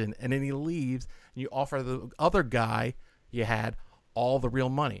extension, and then he leaves, and you offer the other guy you had all the real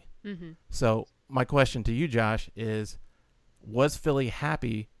money. So my question to you, Josh, is was Philly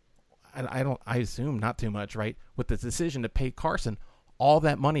happy? I assume not too much, right, with the decision to pay Carson all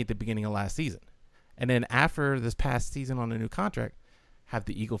that money at the beginning of last season. And then after this past season on a new contract, have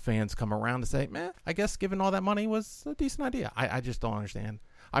the Eagle fans come around to say, man, I guess giving all that money was a decent idea. I just don't understand.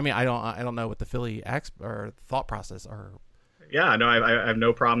 I mean, I don't know what the Philly or thought process are. Yeah, no, I have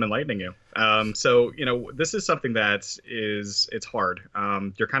no problem enlightening you. So, this is something that it's hard.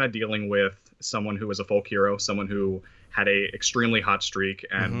 You're kind of dealing with someone who was a folk hero, someone who had a extremely hot streak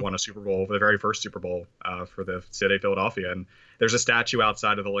and won a Super Bowl, the very first Super Bowl for the city of Philadelphia. And there's a statue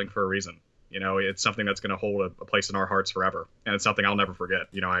outside of the link for a reason. It's something that's going to hold a place in our hearts forever. And it's something I'll never forget.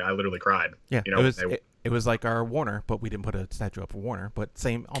 I literally cried. Yeah, it was like our Warner, but we didn't put a statue up for Warner, but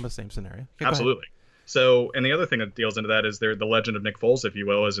almost same scenario. Yeah, absolutely. So, and the other thing that deals into that is the legend of Nick Foles, if you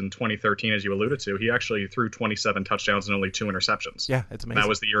will, is in 2013, as you alluded to, he actually threw 27 touchdowns and only 2 interceptions. Yeah, it's amazing. That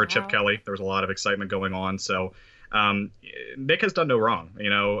was the year of Chip Kelly. There was a lot of excitement going on. So Nick has done no wrong.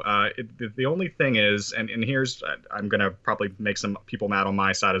 The only thing is, and here's, I'm going to probably make some people mad on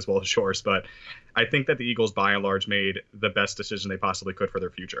my side as well as yours, but I think that the Eagles, by and large, made the best decision they possibly could for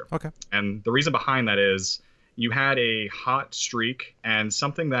their future. Okay. And the reason behind that is you had a hot streak, and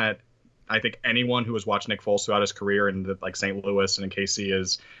something that I think anyone who has watched Nick Foles throughout his career in like St. Louis and in KC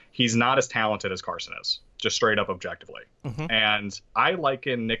is he's not as talented as Carson is, just straight up objectively. And I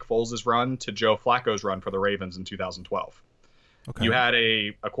liken Nick Foles' run to Joe Flacco's run for the Ravens in 2012. Okay. You had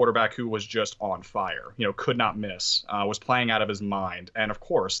a quarterback who was just on fire, could not miss, was playing out of his mind. And of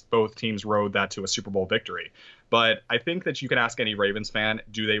course, both teams rode that to a Super Bowl victory. But I think that you can ask any Ravens fan,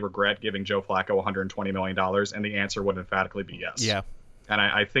 do they regret giving Joe Flacco $120 million? And the answer would emphatically be yes. Yeah. And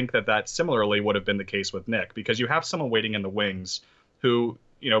I think that similarly would have been the case with Nick, because you have someone waiting in the wings who,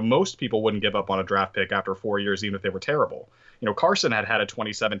 most people wouldn't give up on a draft pick after 4 years, even if they were terrible. Carson had a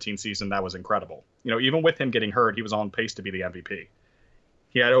 2017 season that was incredible. Even with him getting hurt, he was on pace to be the MVP.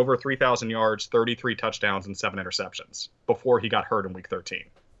 He had over 3,000 yards, 33 touchdowns, and 7 interceptions before he got hurt in week 13.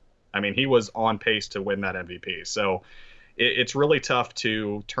 I mean, he was on pace to win that MVP. So it's really tough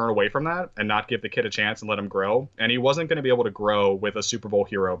to turn away from that and not give the kid a chance and let him grow. And he wasn't going to be able to grow with a Super Bowl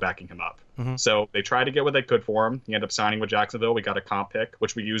hero backing him up. So they tried to get what they could for him. He ended up signing with Jacksonville. We got a comp pick,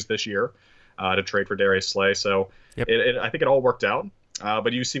 which we used this year to trade for Darius Slay. So I think it all worked out.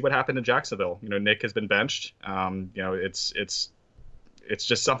 But you see what happened in Jacksonville. Nick has been benched. It's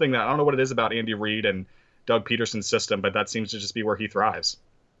just something that I don't know what it is about Andy Reid and Doug Peterson's system, but that seems to just be where he thrives.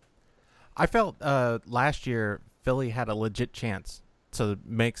 I felt last year Philly had a legit chance to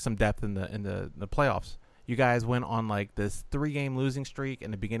make some depth in the playoffs. You guys went on like this 3-game losing streak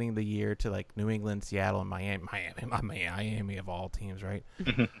in the beginning of the year to like New England, Seattle, and Miami of all teams, right?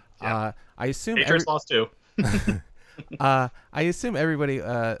 Yeah. I assume Patriots lost too. I assume everybody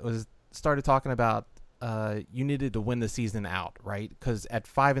started talking about you needed to win the season out, right? Because at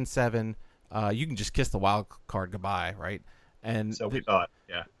 5-7, you can just kiss the wild card goodbye, right? And so we thought,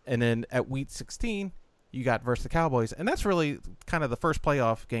 yeah. And then at week 16, you got versus the Cowboys, and that's really kind of the first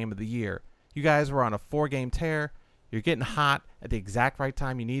playoff game of the year. You guys were on a 4-game tear. You're getting hot at the exact right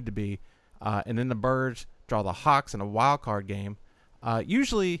time you need to be, and then the Birds draw the Hawks in a wild card game.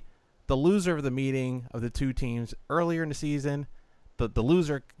 Usually, the loser of the meeting of the two teams earlier in the season, the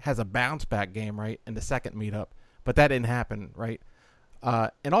loser has a bounce back game, right, in the second meetup, but that didn't happen, right?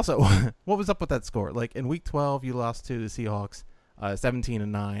 And also, what was up with that score? Like in week 12, you lost to the Seahawks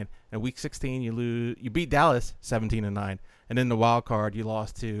 17-9. And week 16, you beat Dallas 17-9. And then the wild card, you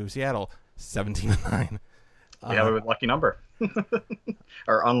lost to Seattle 17-9. We have a lucky number.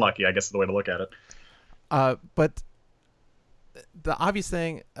 Or unlucky, I guess is the way to look at it. But the obvious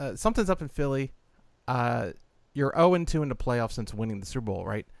thing, something's up in Philly. You're 0-2 in the playoffs since winning the Super Bowl,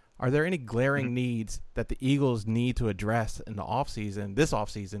 right? Are there any glaring needs that the Eagles need to address in the this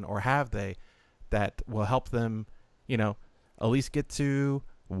offseason, or have they, that will help them, at least get to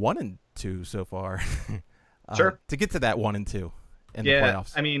 1-2 so far? Sure. To get to that 1-2 in the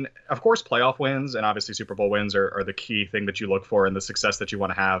playoffs. I mean, of course, playoff wins and obviously Super Bowl wins are the key thing that you look for and the success that you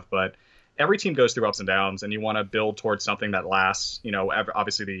want to have. But every team goes through ups and downs, and you want to build towards something that lasts.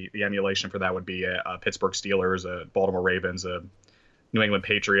 Obviously the emulation for that would be a Pittsburgh Steelers, a Baltimore Ravens, a New England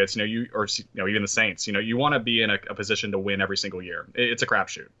Patriots, even the Saints. You want to be in a position to win every single year. It's a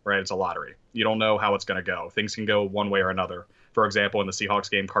crapshoot, right? It's a lottery. You don't know how it's going to go. Things can go one way or another. For example, in the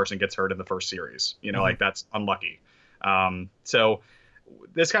Seahawks game, Carson gets hurt in the first series. That's unlucky. So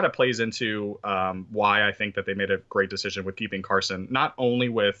this kind of plays into why I think that they made a great decision with keeping Carson, not only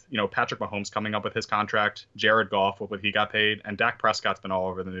with, Patrick Mahomes coming up with his contract, Jared Goff with what he got paid, and Dak Prescott's been all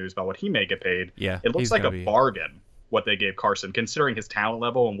over the news about what he may get paid. Yeah, it looks like a bargain what they gave Carson, considering his talent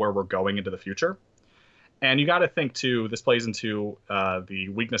level and where we're going into the future. And you got to think, too, this plays into the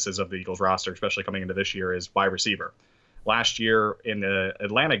weaknesses of the Eagles roster, especially coming into this year, is wide receiver. Last year in the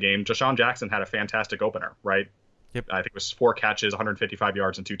Atlanta game, Deshaun Jackson had a fantastic opener, right? Yep. I think it was 4 catches, 155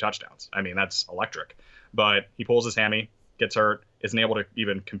 yards, and 2 touchdowns. I mean, that's electric. But he pulls his hammy, gets hurt, isn't able to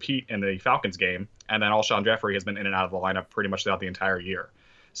even compete in the Falcons game, and then Alshon Jeffrey has been in and out of the lineup pretty much throughout the entire year.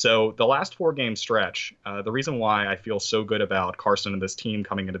 So the last 4-game stretch, the reason why I feel so good about Carson and this team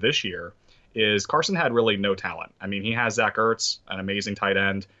coming into this year is Carson had really no talent. I mean, he has Zach Ertz, an amazing tight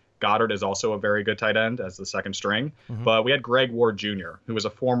end. Goddard is also a very good tight end as the second string. Mm-hmm. But we had Greg Ward Jr., who was a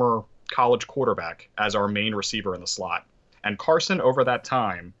former college quarterback, as our main receiver in the slot. And Carson, over that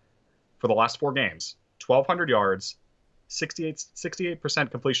time, for the last 4 games, 1,200 yards,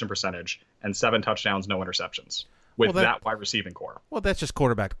 68% completion percentage, and 7 touchdowns, no interceptions. With that wide receiving core. Well, that's just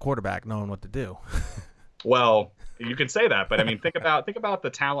quarterback to quarterback knowing what to do. Well, you can say that, but I mean, think about the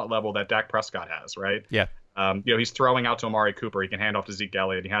talent level that Dak Prescott has, right? Yeah. He's throwing out to Amari Cooper. He can hand off to Zeke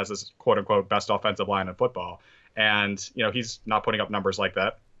Elliott. He has this quote unquote best offensive line in football, and he's not putting up numbers like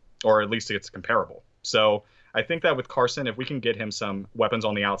that, or at least it's comparable. So I think that with Carson, if we can get him some weapons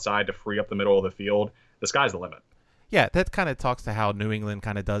on the outside to free up the middle of the field, the sky's the limit. Yeah, that kind of talks to how New England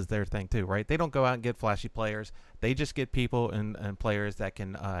kind of does their thing too, right? They don't go out and get flashy players. They just get people and players that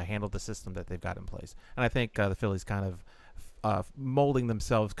can handle the system that they've got in place. And I think the Phillies kind of molding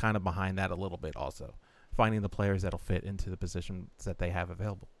themselves kind of behind that a little bit also, finding the players that'll fit into the positions that they have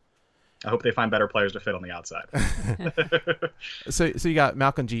available. I hope they find better players to fit on the outside. So you got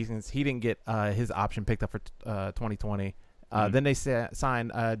Malcolm Jenkins. He didn't get his option picked up for 2020. Then they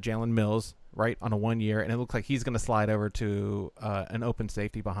signed Jalen Mills, right, on a 1 year, and it looks like he's going to slide over to an open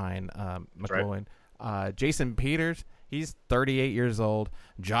safety behind McLaurin. Right. Jason Peters, he's 38 years old.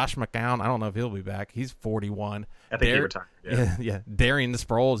 Josh McCown, I don't know if he'll be back. He's 41. I think he retired. Yeah. Darian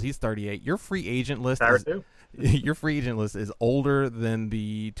Sproles, he's 38. Your free agent list is older than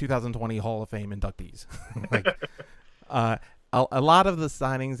the 2020 Hall of Fame inductees. A lot of the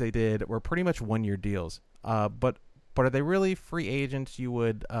signings they did were pretty much 1-year deals. But are they really free agents you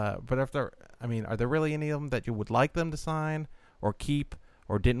would are there really any of them that you would like them to sign or keep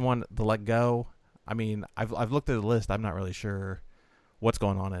or didn't want to let go? I mean, I've looked at the list. I'm not really sure what's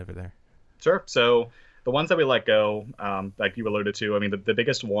going on over there. Sure. So the ones that we let go, like you alluded to, I mean, the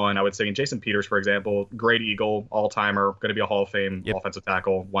biggest one I would say in Jason Peters, for example, great Eagle, all-timer, going to be a Hall of Fame offensive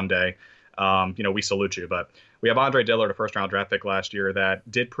tackle one day. We salute you. But we have Andre Dillard, a first-round draft pick last year that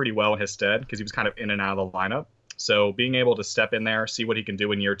did pretty well in his stead because he was kind of in and out of the lineup. So being able to step in there, see what he can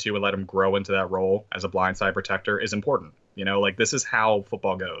do in year 2 and let him grow into that role as a blindside protector is important. This is how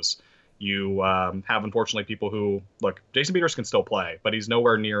football goes. You have, unfortunately, people who, look, Jason Peters can still play, but he's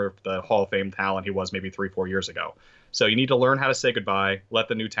nowhere near the Hall of Fame talent he was maybe 3-4 years ago. So you need to learn how to say goodbye, let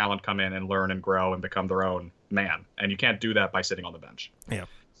the new talent come in and learn and grow and become their own man. And you can't do that by sitting on the bench. Yeah.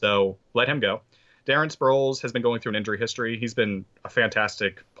 So let him go. Darren Sproles has been going through an injury history. He's been a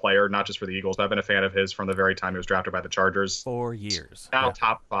fantastic player, not just for the Eagles, but I've been a fan of his from the very time he was drafted by the Chargers. 4 years. Now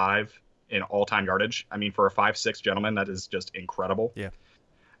top 5 in all-time yardage. I mean, for a 5'6" gentleman, that is just incredible. Yeah.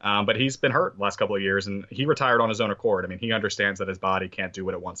 But he's been hurt the last couple of years, and he retired on his own accord. I mean, he understands that his body can't do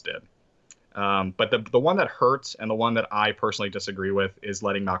what it once did. But the one that hurts and the one that I personally disagree with is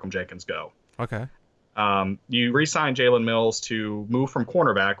letting Malcolm Jenkins go. Okay. You re-signed Jalen Mills to move from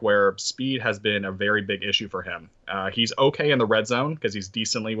cornerback, where speed has been a very big issue for him. He's okay in the red zone because he's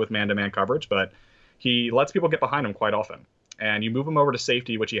decently with man-to-man coverage, but he lets people get behind him quite often. And you move him over to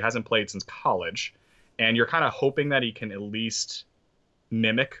safety, which he hasn't played since college, And you're kind of hoping that he can at least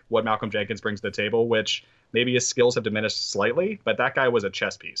mimic what Malcolm Jenkins brings to the table, which maybe his skills have diminished slightly, but that guy was a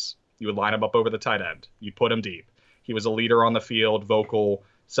chess piece. You would line him up over the tight end. You put him deep. He was a leader on the field, vocal,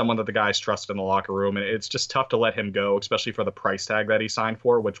 someone that the guys trusted in the locker room. And it's just tough to let him go, especially for the price tag that he signed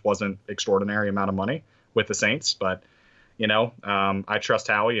for, which wasn't extraordinary amount of money with the Saints. But, I trust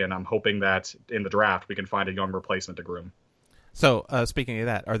Howie, and I'm hoping that in the draft we can find a young replacement to groom. So, speaking of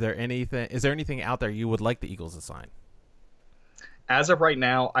that, is there anything out there you would like the Eagles to sign? As of right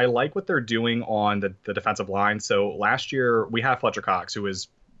now, I like what they're doing on the defensive line. So last year we have Fletcher Cox, who is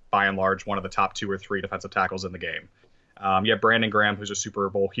by and large one of the top 2 or 3 defensive tackles in the game. You have Brandon Graham, who's a Super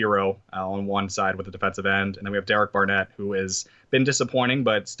Bowl hero on one side with the defensive end. And then we have Derek Barnett, who has been disappointing,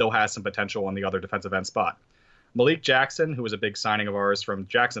 but still has some potential on the other defensive end spot. Malik Jackson, who was a big signing of ours from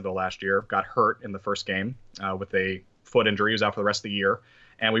Jacksonville last year, got hurt in the first game with a foot injury. He was out for the rest of the year.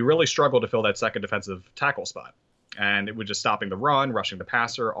 And we really struggled to fill that second defensive tackle spot. And it was just stopping the run, rushing the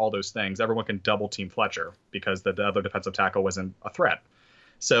passer, all those things. Everyone can double team Fletcher because the other defensive tackle wasn't a threat.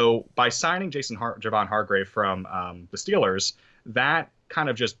 So by signing Javon Hargrave from the Steelers, that kind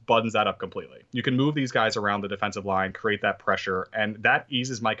of just buttons that up completely. You can move these guys around the defensive line, create that pressure, and that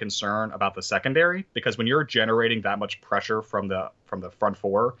eases my concern about the secondary, because when you're generating that much pressure from the front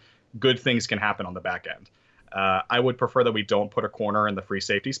four, good things can happen on the back end. I would prefer that we don't put a corner in the free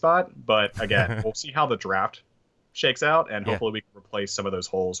safety spot, but again, we'll see how the draft shakes out, and hopefully we can replace some of those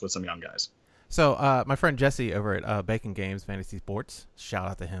holes with some young guys. So my friend Jesse over at Bacon Games Fantasy Sports, shout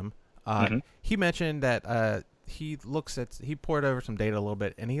out to him. He mentioned that he poured over some data a little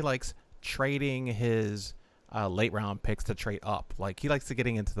bit, and he likes trading his late round picks to trade up. Like, he likes to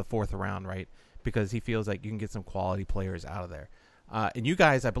getting into the 4th round, right? Because he feels like you can get some quality players out of there. And you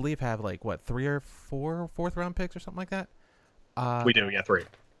guys, I believe, have 3 or 4 4th round picks or something like that. We do, yeah, 3.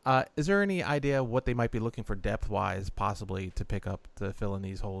 Is there any idea what they might be looking for depth-wise, possibly, to pick up to fill in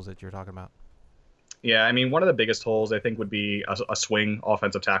these holes that you're talking about? Yeah, I mean, one of the biggest holes, I think, would be a swing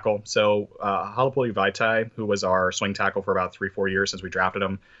offensive tackle. So Halapuli Vaitai, who was our swing tackle for about 3-4 years since we drafted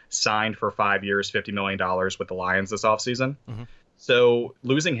him, signed for 5 years, $50 million with the Lions this offseason. Mm-hmm. So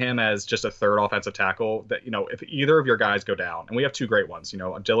losing him as just a third offensive tackle, that, if either of your guys go down, and we have 2 great ones,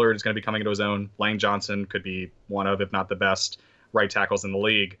 Dillard is going to be coming into his own. Lane Johnson could be one of, if not the best, right tackles in the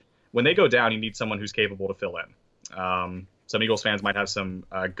league. When they go down, you need someone who's capable to fill in. Some Eagles fans might have some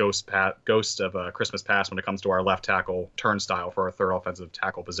ghost of a Christmas past when it comes to our left tackle turnstile for our third offensive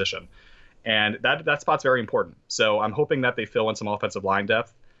tackle position. And that spot's very important. So I'm hoping that they fill in some offensive line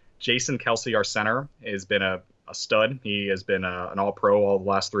depth. Jason Kelsey, our center, has been a stud. He has been an all-pro all the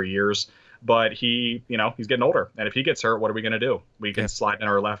last 3 years. But he's getting older. And if he gets hurt, what are we going to do? We can slide in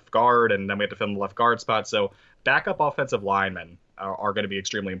our left guard, and then we have to fill in the left guard spot. So backup offensive linemen are going to be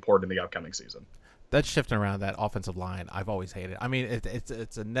extremely important in the upcoming season. That shifting around that offensive line, I've always hated. I mean,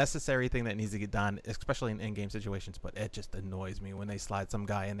 it's a necessary thing that needs to get done, especially in in-game situations, but it just annoys me when they slide some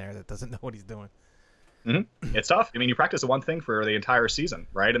guy in there that doesn't know what he's doing. Mm-hmm. It's tough. I mean, you practice the one thing for the entire season,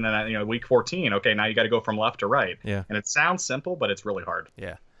 right? And then, week 14, okay, now you got to go from left to right. Yeah. And it sounds simple, but it's really hard.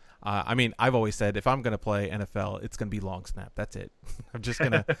 Yeah. I mean, I've always said if I'm going to play NFL, it's going to be long snap. That's it. I'm just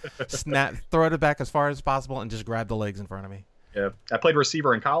going to throw it back as far as possible and just grab the legs in front of me. Yeah, I played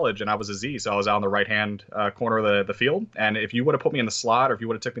receiver in college, and I was a Z, so I was out on the right-hand corner of the field. And if you would have put me in the slot, or if you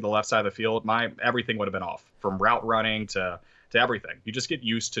would have took me to the left side of the field, everything would have been off, from route running to everything. You just get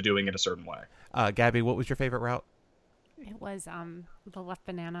used to doing it a certain way. Gabby, what was your favorite route? It was the left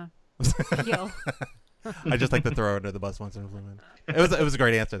banana heel. I just like to throw it under the bus once in a blue moon. It was a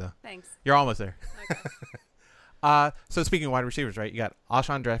great answer, though. Thanks. You're almost there. Okay. So speaking of wide receivers, right? You got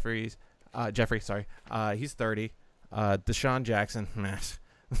Alshon Jeffrey. He's 30. Deshaun Jackson,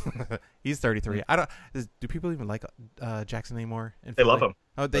 he's 33. Do people even like Jackson anymore? They love him.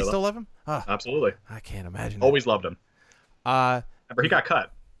 Oh, they still love him? Oh, absolutely. I can't imagine. Always loved him. Remember, he got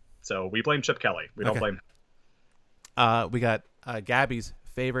cut, so we blame Chip Kelly. We don't blame him. We got Gabby's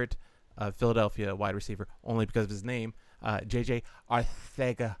favorite Philadelphia wide receiver, only because of his name, JJ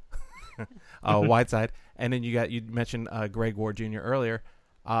Arcega, Whiteside, and then you mentioned Greg Ward Jr. earlier.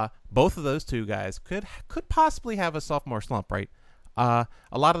 Both of those 2 guys could possibly have a sophomore slump, right? A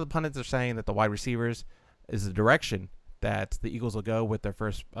lot of the pundits are saying that the wide receivers is the direction that the Eagles will go with their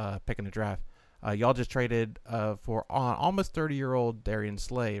first pick in the draft. Y'all just traded for almost 30-year-old Darian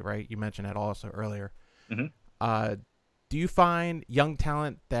Slay, right? You mentioned that also earlier. Mm-hmm. Do you find young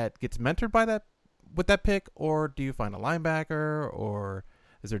talent that gets mentored with that pick, or do you find a linebacker, or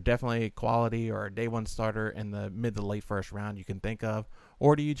is there definitely quality or a day one starter in the mid to late first round you can think of,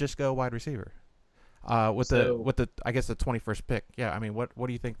 or do you just go wide receiver? With the I guess the 21st pick. Yeah, I mean, what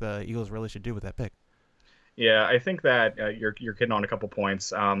do you think the Eagles really should do with that pick? Yeah, I think that you're hitting on a couple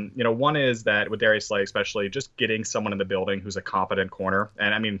points. One is that with Darius Slay, especially, just getting someone in the building who's a competent corner,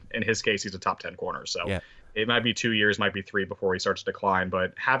 and I mean, in his case, he's a top 10 corner, so Yeah. it might be 2 years, might be three before he starts to decline.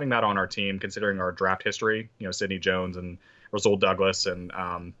 But having that on our team, considering our draft history, Sidney Jones and Rasul Douglas and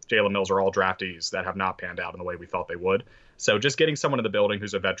Jalen Mills are all draftees that have not panned out in the way we thought they would. So just getting someone in the building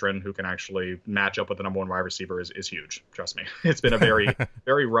who's a veteran who can actually match up with the number one wide receiver is huge. Trust me, it's been a very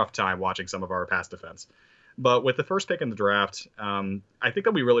very rough time watching some of our past defense. But with the first pick in the draft, I think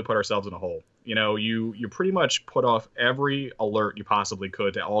that we really put ourselves in a hole. You pretty much put off every alert you possibly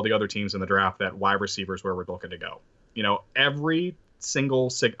could to all the other teams in the draft that wide receivers where we're looking to go. Every single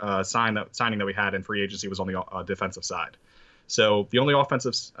signing that we had in free agency was on the defensive side. So the only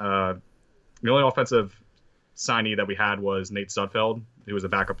offensive signee that we had was Nate Sudfeld, who was a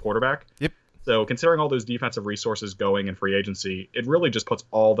backup quarterback. Yep. So considering all those defensive resources going in free agency, it really just puts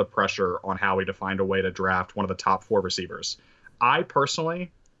all the pressure on Howie to find a way to draft one of the top 4 receivers. I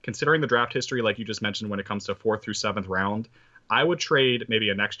personally, considering the draft history, like you just mentioned, when it comes to 4th through 7th round, I would trade maybe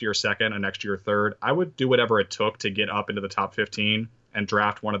a next year second, a next year third. I would do whatever it took to get up into the top 15 and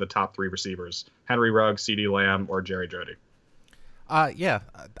draft one of the top 3 receivers, Henry Ruggs, CeeDee Lamb, or Jerry Jeudy. Yeah,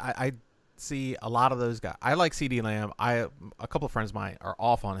 I see a lot of those guys. I like CeeDee Lamb. A couple of friends of mine are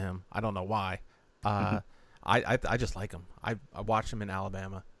off on him. I don't know why. I just like him. I watched him in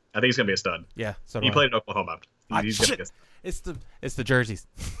Alabama. I think he's gonna be a stud. Yeah, so he played in Oklahoma. He's gonna be a stud. It's the jerseys.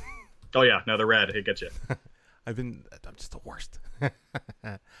 Oh yeah, no, the red. It gets you. I'm just the worst.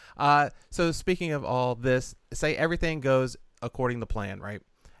 So speaking of all this, say everything goes according to plan, right?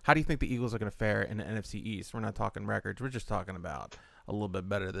 How do you think the Eagles are going to fare in the NFC East? We're not talking records. We're just talking about a little bit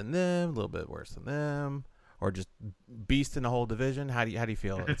better than them, a little bit worse than them, or just beast in the whole division. How do you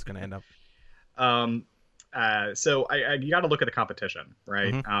feel it's going to end up? So you got to look at the competition,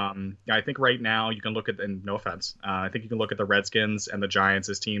 right? Mm-hmm. I think right now you can look at, and no offense, I think you can look at the Redskins and the Giants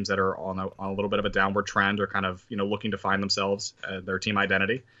as teams that are on a little bit of a downward trend, or kind of looking to find themselves, their team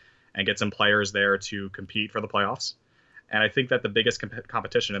identity, and get some players there to compete for the playoffs. And I think that the biggest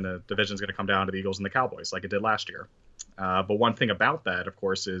competition in the division is going to come down to the Eagles and the Cowboys, like it did last year. But one thing about that, of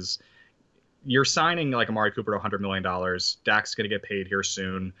course, is you're signing like Amari Cooper to $100 million. Dak's going to get paid here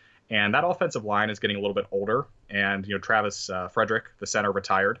soon. And that offensive line is getting a little bit older. And, Travis Frederick, the center,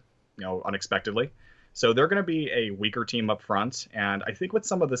 retired, unexpectedly. So they're going to be a weaker team up front. And I think with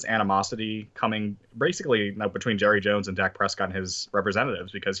some of this animosity coming basically between Jerry Jones and Dak Prescott and his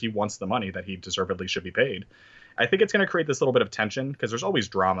representatives, because he wants the money that he deservedly should be paid, I think it's going to create this little bit of tension, because there's always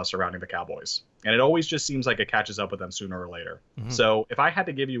drama surrounding the Cowboys. And it always just seems like it catches up with them sooner or later. Mm-hmm. So if I had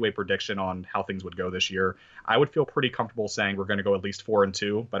to give you a prediction on how things would go this year, I would feel pretty comfortable saying we're going to go at least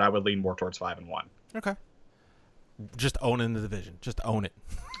 4-2, but I would lean more towards 5-1. Okay. Just owning the division. Just own it.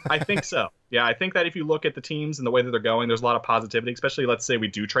 I think so. Yeah, I think that if you look at the teams and the way that they're going, there's a lot of positivity, especially let's say we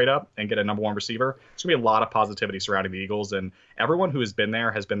do trade up and get a number 1 receiver. There's going to be a lot of positivity surrounding the Eagles, and everyone who has been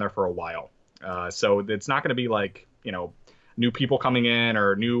there for a while. So it's not going to be like, new people coming in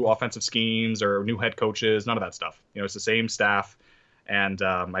or new offensive schemes or new head coaches, none of that stuff. It's the same staff, and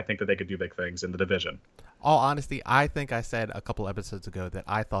I think that they could do big things in the division. All honesty, I think I said a couple episodes ago that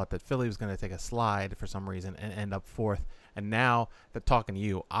I thought that Philly was going to take a slide for some reason and end up 4th. And now that talking to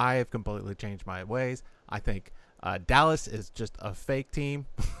you, I have completely changed my ways. I think Dallas is just a fake team.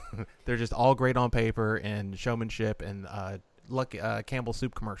 They're just all great on paper and showmanship and Campbell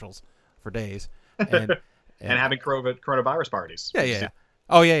soup commercials for days. And and having coronavirus parties. Yeah.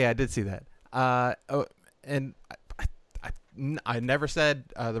 Oh, yeah, I did see that. And I never said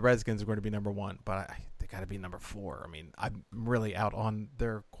the Redskins are going to be number 1, but they got to be number 4. I mean, I'm really out on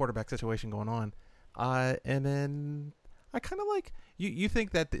their quarterback situation going on. And then I kind of like you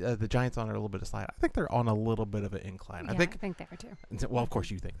think that the Giants on a little bit of slide. I think they're on a little bit of an incline. Yeah, I think they are too. Well, of course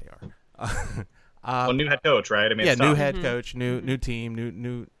you think they are. Well, new head coach, right? I mean, yeah, new head coach, new team,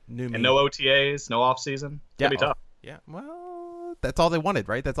 new and no OTAs, no off season. It's gonna be tough. Yeah, well, that's all they wanted,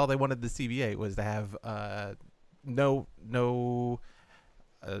 right? That's all they wanted. The CBA was to have no.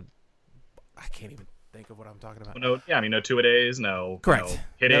 I can't even think of what I'm talking about. No 2-a-days, no. Correct. No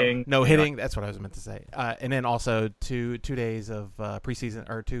hitting. No hitting. That's what I was meant to say. And then also two days of preseason,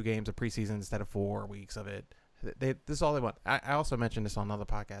 or 2 games of preseason instead of 4 weeks of it. This is all they want. I also mentioned this on another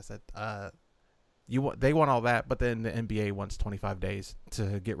podcast that they want all that, but then the NBA wants 25 days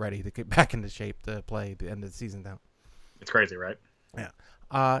to get ready to get back into shape to play the end of the season down. It's crazy, right?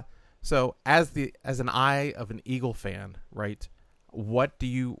 Yeah. So as an eye of an Eagle fan, right? What do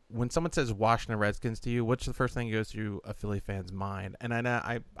you, when someone says Washington Redskins to you, what's the first thing that goes through a Philly fan's mind? And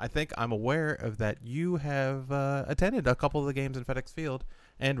I think I'm aware of that. You have attended a couple of the games in FedEx Field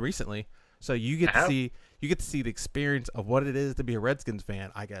and recently, so you get you get to see the experience of what it is to be a Redskins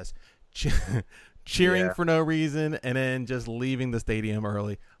fan, I guess. Cheering for no reason and then just leaving the stadium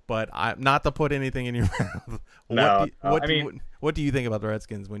early. But not to put anything in your mouth. What do you think about the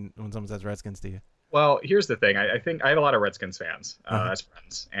Redskins when someone says Redskins to you? Well, here's the thing. I think I have a lot of Redskins fans as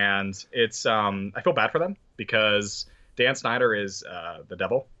friends, and it's I feel bad for them because Dan Snyder is the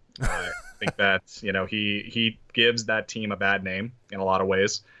devil. I think that he gives that team a bad name in a lot of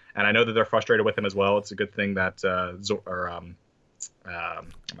ways, and I know that they're frustrated with him as well. It's a good thing that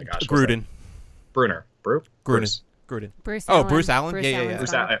Gruden. Bruce Allen. Allen. Bruce Allen? Bruce Yeah. Allen's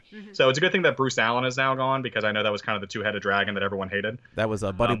Bruce gone. Allen. So it's a good thing that Bruce Allen is now gone because I know that was kind of the two-headed dragon that everyone hated. That was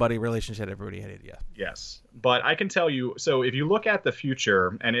a buddy-buddy relationship everybody hated, yeah. Yes. But I can tell you, so if you look at the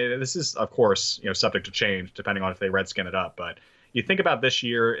future, and this is, of course, subject to change depending on if they redskin it up, but you think about this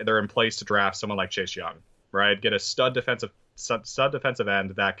year, they're in place to draft someone like Chase Young, right? Get a stud defensive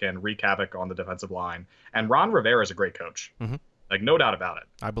end that can wreak havoc on the defensive line. And Ron Rivera is a great coach. Mm-hmm. Like, no doubt about it.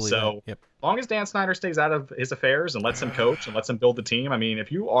 I believe so. Yep. As long as Dan Snyder stays out of his affairs and lets him coach and lets him build the team, I mean, if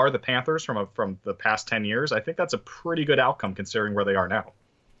you are the Panthers from the past 10 years, I think that's a pretty good outcome considering where they are now.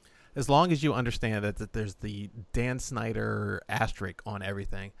 As long as you understand that there's the Dan Snyder asterisk on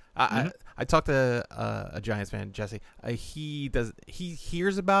everything. I talked to a Giants fan, Jesse. He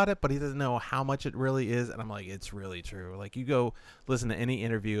hears about it, but he doesn't know how much it really is. And I'm like, it's really true. Like, you go listen to any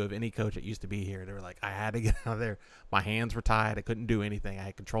interview of any coach that used to be here. They were like, I had to get out of there. My hands were tied. I couldn't do anything. I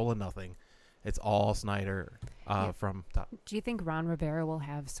had control of nothing. It's all Snyder from top. Do you think Ron Rivera will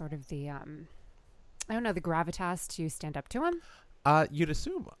have sort of the, the gravitas to stand up to him? You'd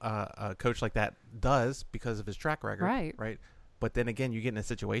assume a coach like that does because of his track record, right? But then again, you get in a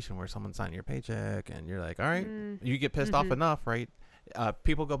situation where someone's signing your paycheck, and you're like, all right, you get pissed off enough, right?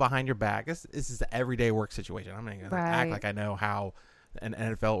 People go behind your back. This is an everyday work situation. I'm not going to act like I know how an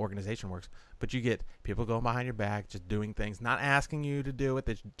NFL organization works, but you get people going behind your back, just doing things, not asking you to do it,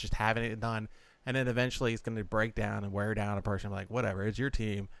 they're just having it done. And then eventually it's going to break down and wear down a person like, whatever, it's your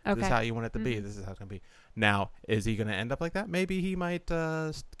team. Okay. This is how you want it to be. This is how it's going to be. Now, is he going to end up like that? Maybe he might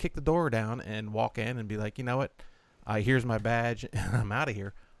kick the door down and walk in and be like, you know what? Here's my badge and I'm out of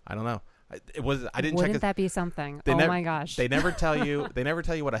here. I don't know. I didn't check. Wouldn't that be something? My gosh. They never tell you. They never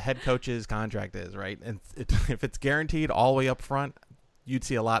tell you what a head coach's contract is, right? And if it's guaranteed all the way up front, you'd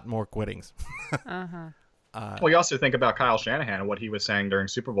see a lot more quittings. Well, you also think about Kyle Shanahan and what he was saying during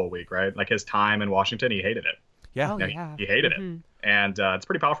Super Bowl week, right? Like his time in Washington, he hated it. Yeah. He hated it. And it's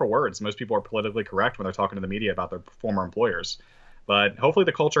pretty powerful words. Most people are politically correct when they're talking to the media about their former employers. But hopefully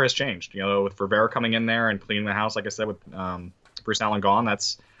the culture has changed. With Rivera coming in there and cleaning the house, like I said, with Bruce Allen gone,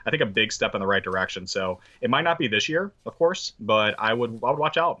 that's, I think, a big step in the right direction. So it might not be this year, of course, but I would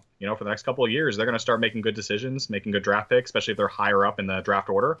watch out. For the next couple of years, they're going to start making good decisions, making good draft picks, especially if they're higher up in the draft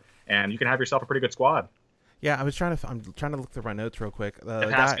order. And you can have yourself a pretty good squad. Yeah, I'm trying to look through my notes real quick. If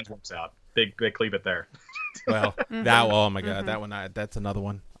Haskins works out, big cleave it there. Well, oh my God, that one, that's another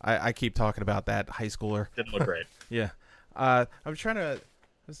one. I keep talking about that high schooler. Didn't look great. Yeah, I was trying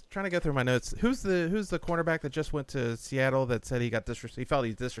to go through my notes. Who's the cornerback that just went to Seattle that said he felt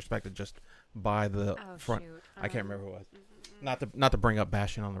he's disrespected just by the front? Shoot. I can't remember who it was. Not to bring up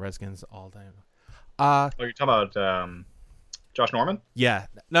bashing on the Redskins all the time. You're talking about Josh Norman? Yeah.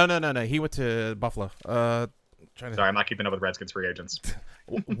 No. He went to Buffalo. Sorry, I'm not keeping up with Redskins free agents.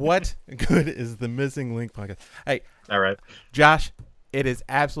 What good is the Missing Link podcast? Hey. All right. Josh, it is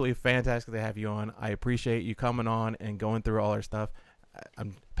absolutely fantastic to have you on. I appreciate you coming on and going through all our stuff.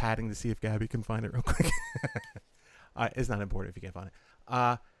 I'm patting to see if Gabby can find it real quick. It's not important if you can't find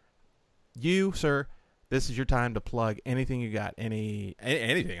it. You, sir, this is your time to plug anything you got.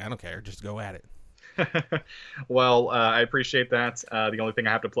 Anything. I don't care. Just go at it. Well, I appreciate that. The only thing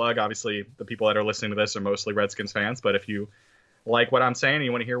I have to plug, obviously, the people that are listening to this are mostly Redskins fans. But if you like what I'm saying and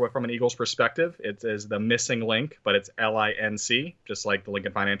you want to hear from an Eagles perspective, it is the Missing Link, but it's LINC, just like the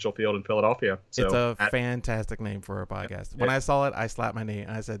Lincoln Financial Field in Philadelphia. So it's a fantastic name for a podcast. When I saw it, I slapped my knee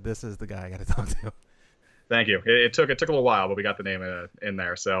and I said, "This is the guy I got to talk to." Thank you. It took a little while, but we got the name in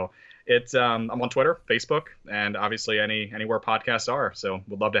there. So it's I'm on Twitter, Facebook, and obviously anywhere podcasts are. So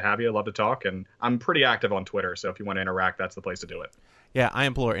we'd love to have you, love to talk, and I'm pretty active on Twitter. So if you want to interact, that's the place to do it. Yeah, I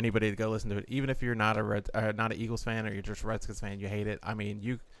implore anybody to go listen to it, even if you're not an Eagles fan or you're just a Redskins fan, you hate it. I mean,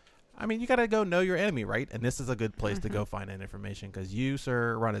 you got to go know your enemy, right? And this is a good place to go find that information because you,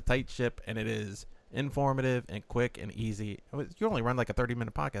 sir, run a tight ship, and it is informative and quick and easy. You only run like a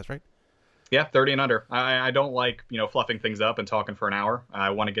 30-minute podcast, right? Yeah, 30 and under. I don't like, fluffing things up and talking for an hour. I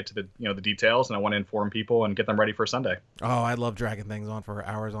want to get to the details, and I want to inform people and get them ready for Sunday. Oh, I love dragging things on for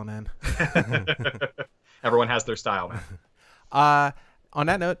hours on end. Everyone has their style, man. on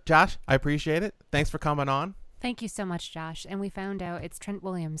that note, Josh, I appreciate it. Thanks for coming on. Thank you so much, Josh. And we found out it's Trent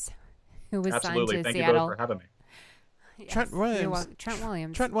Williams who was Absolutely. signed to Thank Seattle. you both for having me. Yes, Trent Williams. you're welcome. Trent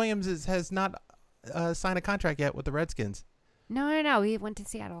Williams. Trent Williams has not signed a contract yet with the Redskins. No. He went to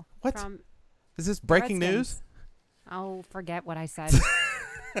Seattle. What? From Is this breaking news? Redskins. I'll forget what I said.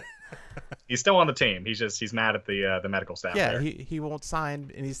 He's still on the team. He's mad at the medical staff. Yeah, there. he won't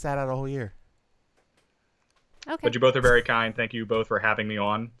sign, and he sat out a whole year. Okay. But you both are very kind. Thank you both for having me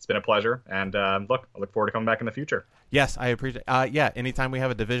on. It's been a pleasure. And I look forward to coming back in the future. Yes, I appreciate. Yeah, anytime we have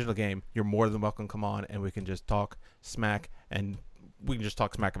a divisional game, you're more than welcome to come on, and we can just talk smack, and we can just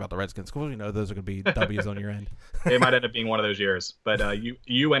talk smack about the Redskins because we know those are going to be W's on your end. It might end up being one of those years. But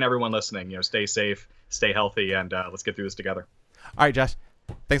you and everyone listening, stay safe, stay healthy, and let's get through this together. All right, Josh,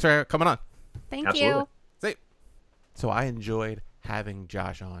 thanks for coming on. Thank Absolutely. you. So I enjoyed having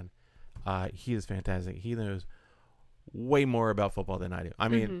Josh on. He is fantastic. He knows way more about football than I do. I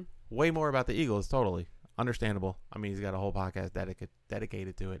mean, way more about the Eagles, totally. Understandable. I mean, he's got a whole podcast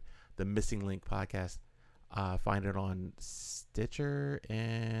dedicated to it. The Missing Link podcast. Find it on Stitcher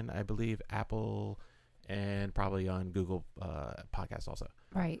and I believe Apple and probably on Google Podcasts also.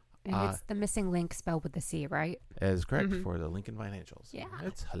 Right. And it's the Missing Link spelled with the C, right? As correct for the Lincoln Financials. Yeah.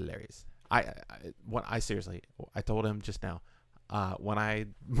 It's hilarious. I seriously, I told him just now, when I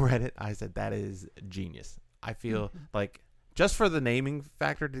read it, I said, that is genius. I feel like just for the naming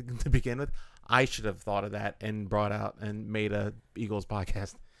factor to begin with, I should have thought of that and brought out and made a Eagles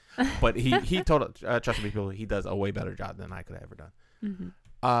podcast. But he told, trust me, people, he does a way better job than I could have ever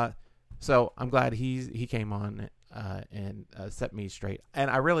done. So I'm glad he came on and set me straight.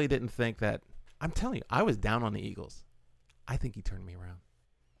 And I really didn't think that. I'm telling you, I was down on the Eagles. I think he turned me around.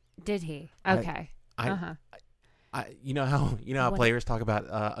 Did he? Okay. You know how What- players talk about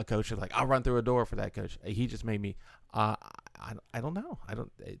a coach is like, I'll run through a door for that coach. He just made me. I don't know.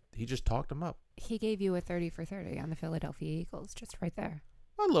 He just talked him up He gave you a 30 for 30 on the Philadelphia Eagles, just right there.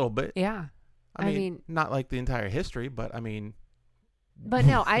 a little bit. Yeah. I mean, not like the entire history, but I mean. But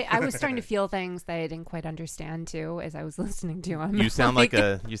no, I was starting to feel things that I didn't quite understand too as I was listening to him. You sound like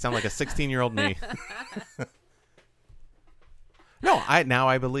a 16-year-old me. No,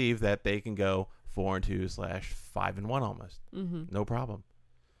 I believe that they can go 4-2/5-1 almost. No problem.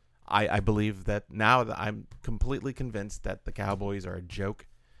 I believe that now that I'm completely convinced that the Cowboys are a joke.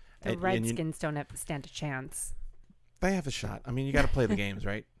 The Redskins don't have, stand a chance. They have a shot. I mean, you got to play the games,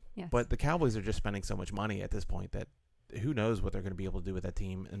 right? Yes. But the Cowboys are just spending so much money at this point that who knows what they're going to be able to do with that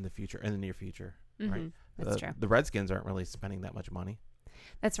team in the near future, right? That's true. The Redskins aren't really spending that much money.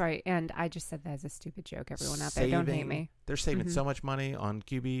 That's right. And I just said that as a stupid joke. Everyone out there, don't hate me. They're saving so much money on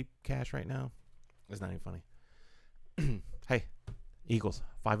QB cash right now. It's not even funny. Hey, Eagles,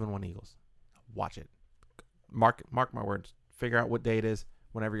 5-1 Eagles. Watch it. Mark my words. Figure out what day it is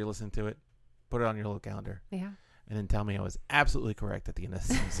whenever you're listening to it. Put it on your little calendar. Yeah. And then tell me I was absolutely correct at the end of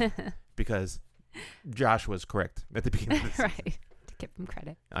the season. Because Josh was correct at the beginning of the season. Right. To give him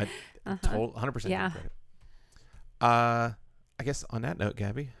credit. I told 100% Yeah. credit. I guess on that note,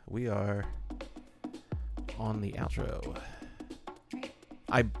 Gabby, we are on the outro.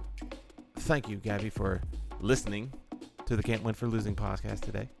 I thank you, Gabby, for listening to the Can't Win for Losing podcast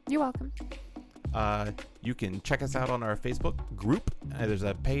today. You're welcome. You can check us out on our Facebook group. There's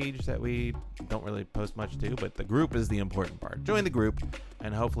a page that we don't really post much to, but the group is the important part. Join the group,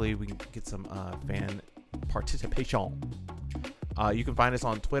 and hopefully we can get some fan participation. You can find us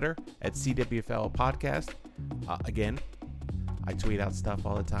on Twitter at CWFL Podcast. Again, I tweet out stuff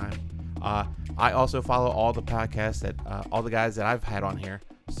all the time. I also follow all the podcasts that all the guys that I've had on here.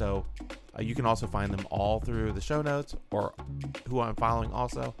 So you can also find them all through the show notes or who I'm following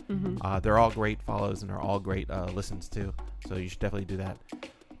also. They're all great follows and they're all great listens too. So you should definitely do that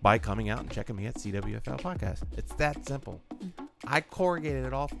by coming out and checking me at CWFL Podcast. It's that simple. I corrugated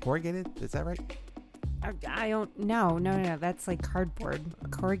it off. Corrugated? Is that right? I don't. No. That's like cardboard.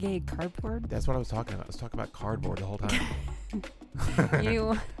 Corrugated cardboard. That's what I was talking about. I was talking about cardboard the whole time.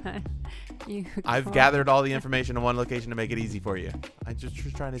 you. I've gathered all the information in one location to make it easy for you. I just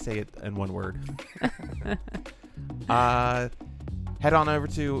was trying to say it in one word. Head on over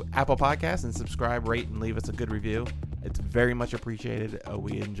to Apple Podcasts and subscribe, rate, and leave us a good review. It's very much appreciated.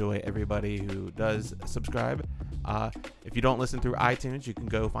 We enjoy everybody who does subscribe. If you don't listen through iTunes, you can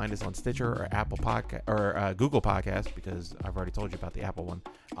go find us on Stitcher or Apple Podcast or Google Podcast, because I've already told you about the Apple one,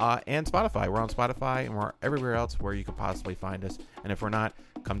 and Spotify. We're on Spotify and we're everywhere else where you could possibly find us. And if we're not,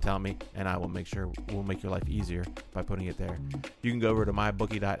 come tell me, and I will make sure we'll make your life easier by putting it there. You can go over to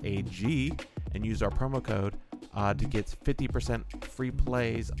mybookie.ag and use our promo code to get 50% free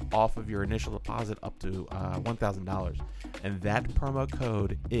plays off of your initial deposit up to $1,000. And that promo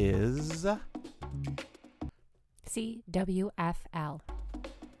code is... CWFL.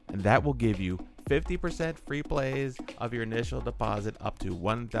 And that will give you 50% free plays of your initial deposit up to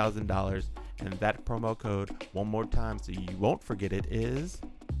 $1,000. And that promo code, one more time so you won't forget it, is...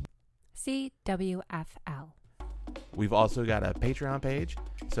 CWFL. We've also got a Patreon page,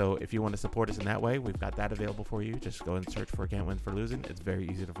 so if you want to support us in that way, we've got that available for you. Just go and search for Can't Win for Losing. It's very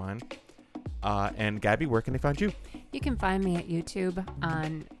easy to find. And Gabby, where can they find you? You can find me at YouTube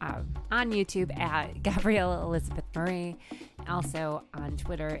on YouTube at Gabrielle Elizabeth Marie, also on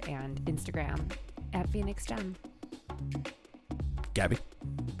Twitter and Instagram at Phoenix Gem. Gabby,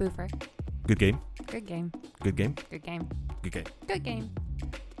 Boofer. good game. Good game. Good game. Good game. Good game. Good game.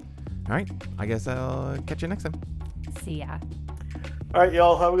 All right, I guess I'll catch you next time. See ya. All right,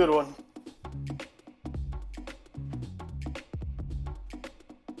 y'all. Have a good one.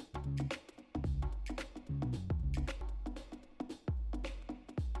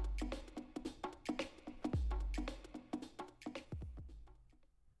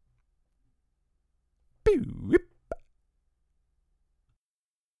 Pew.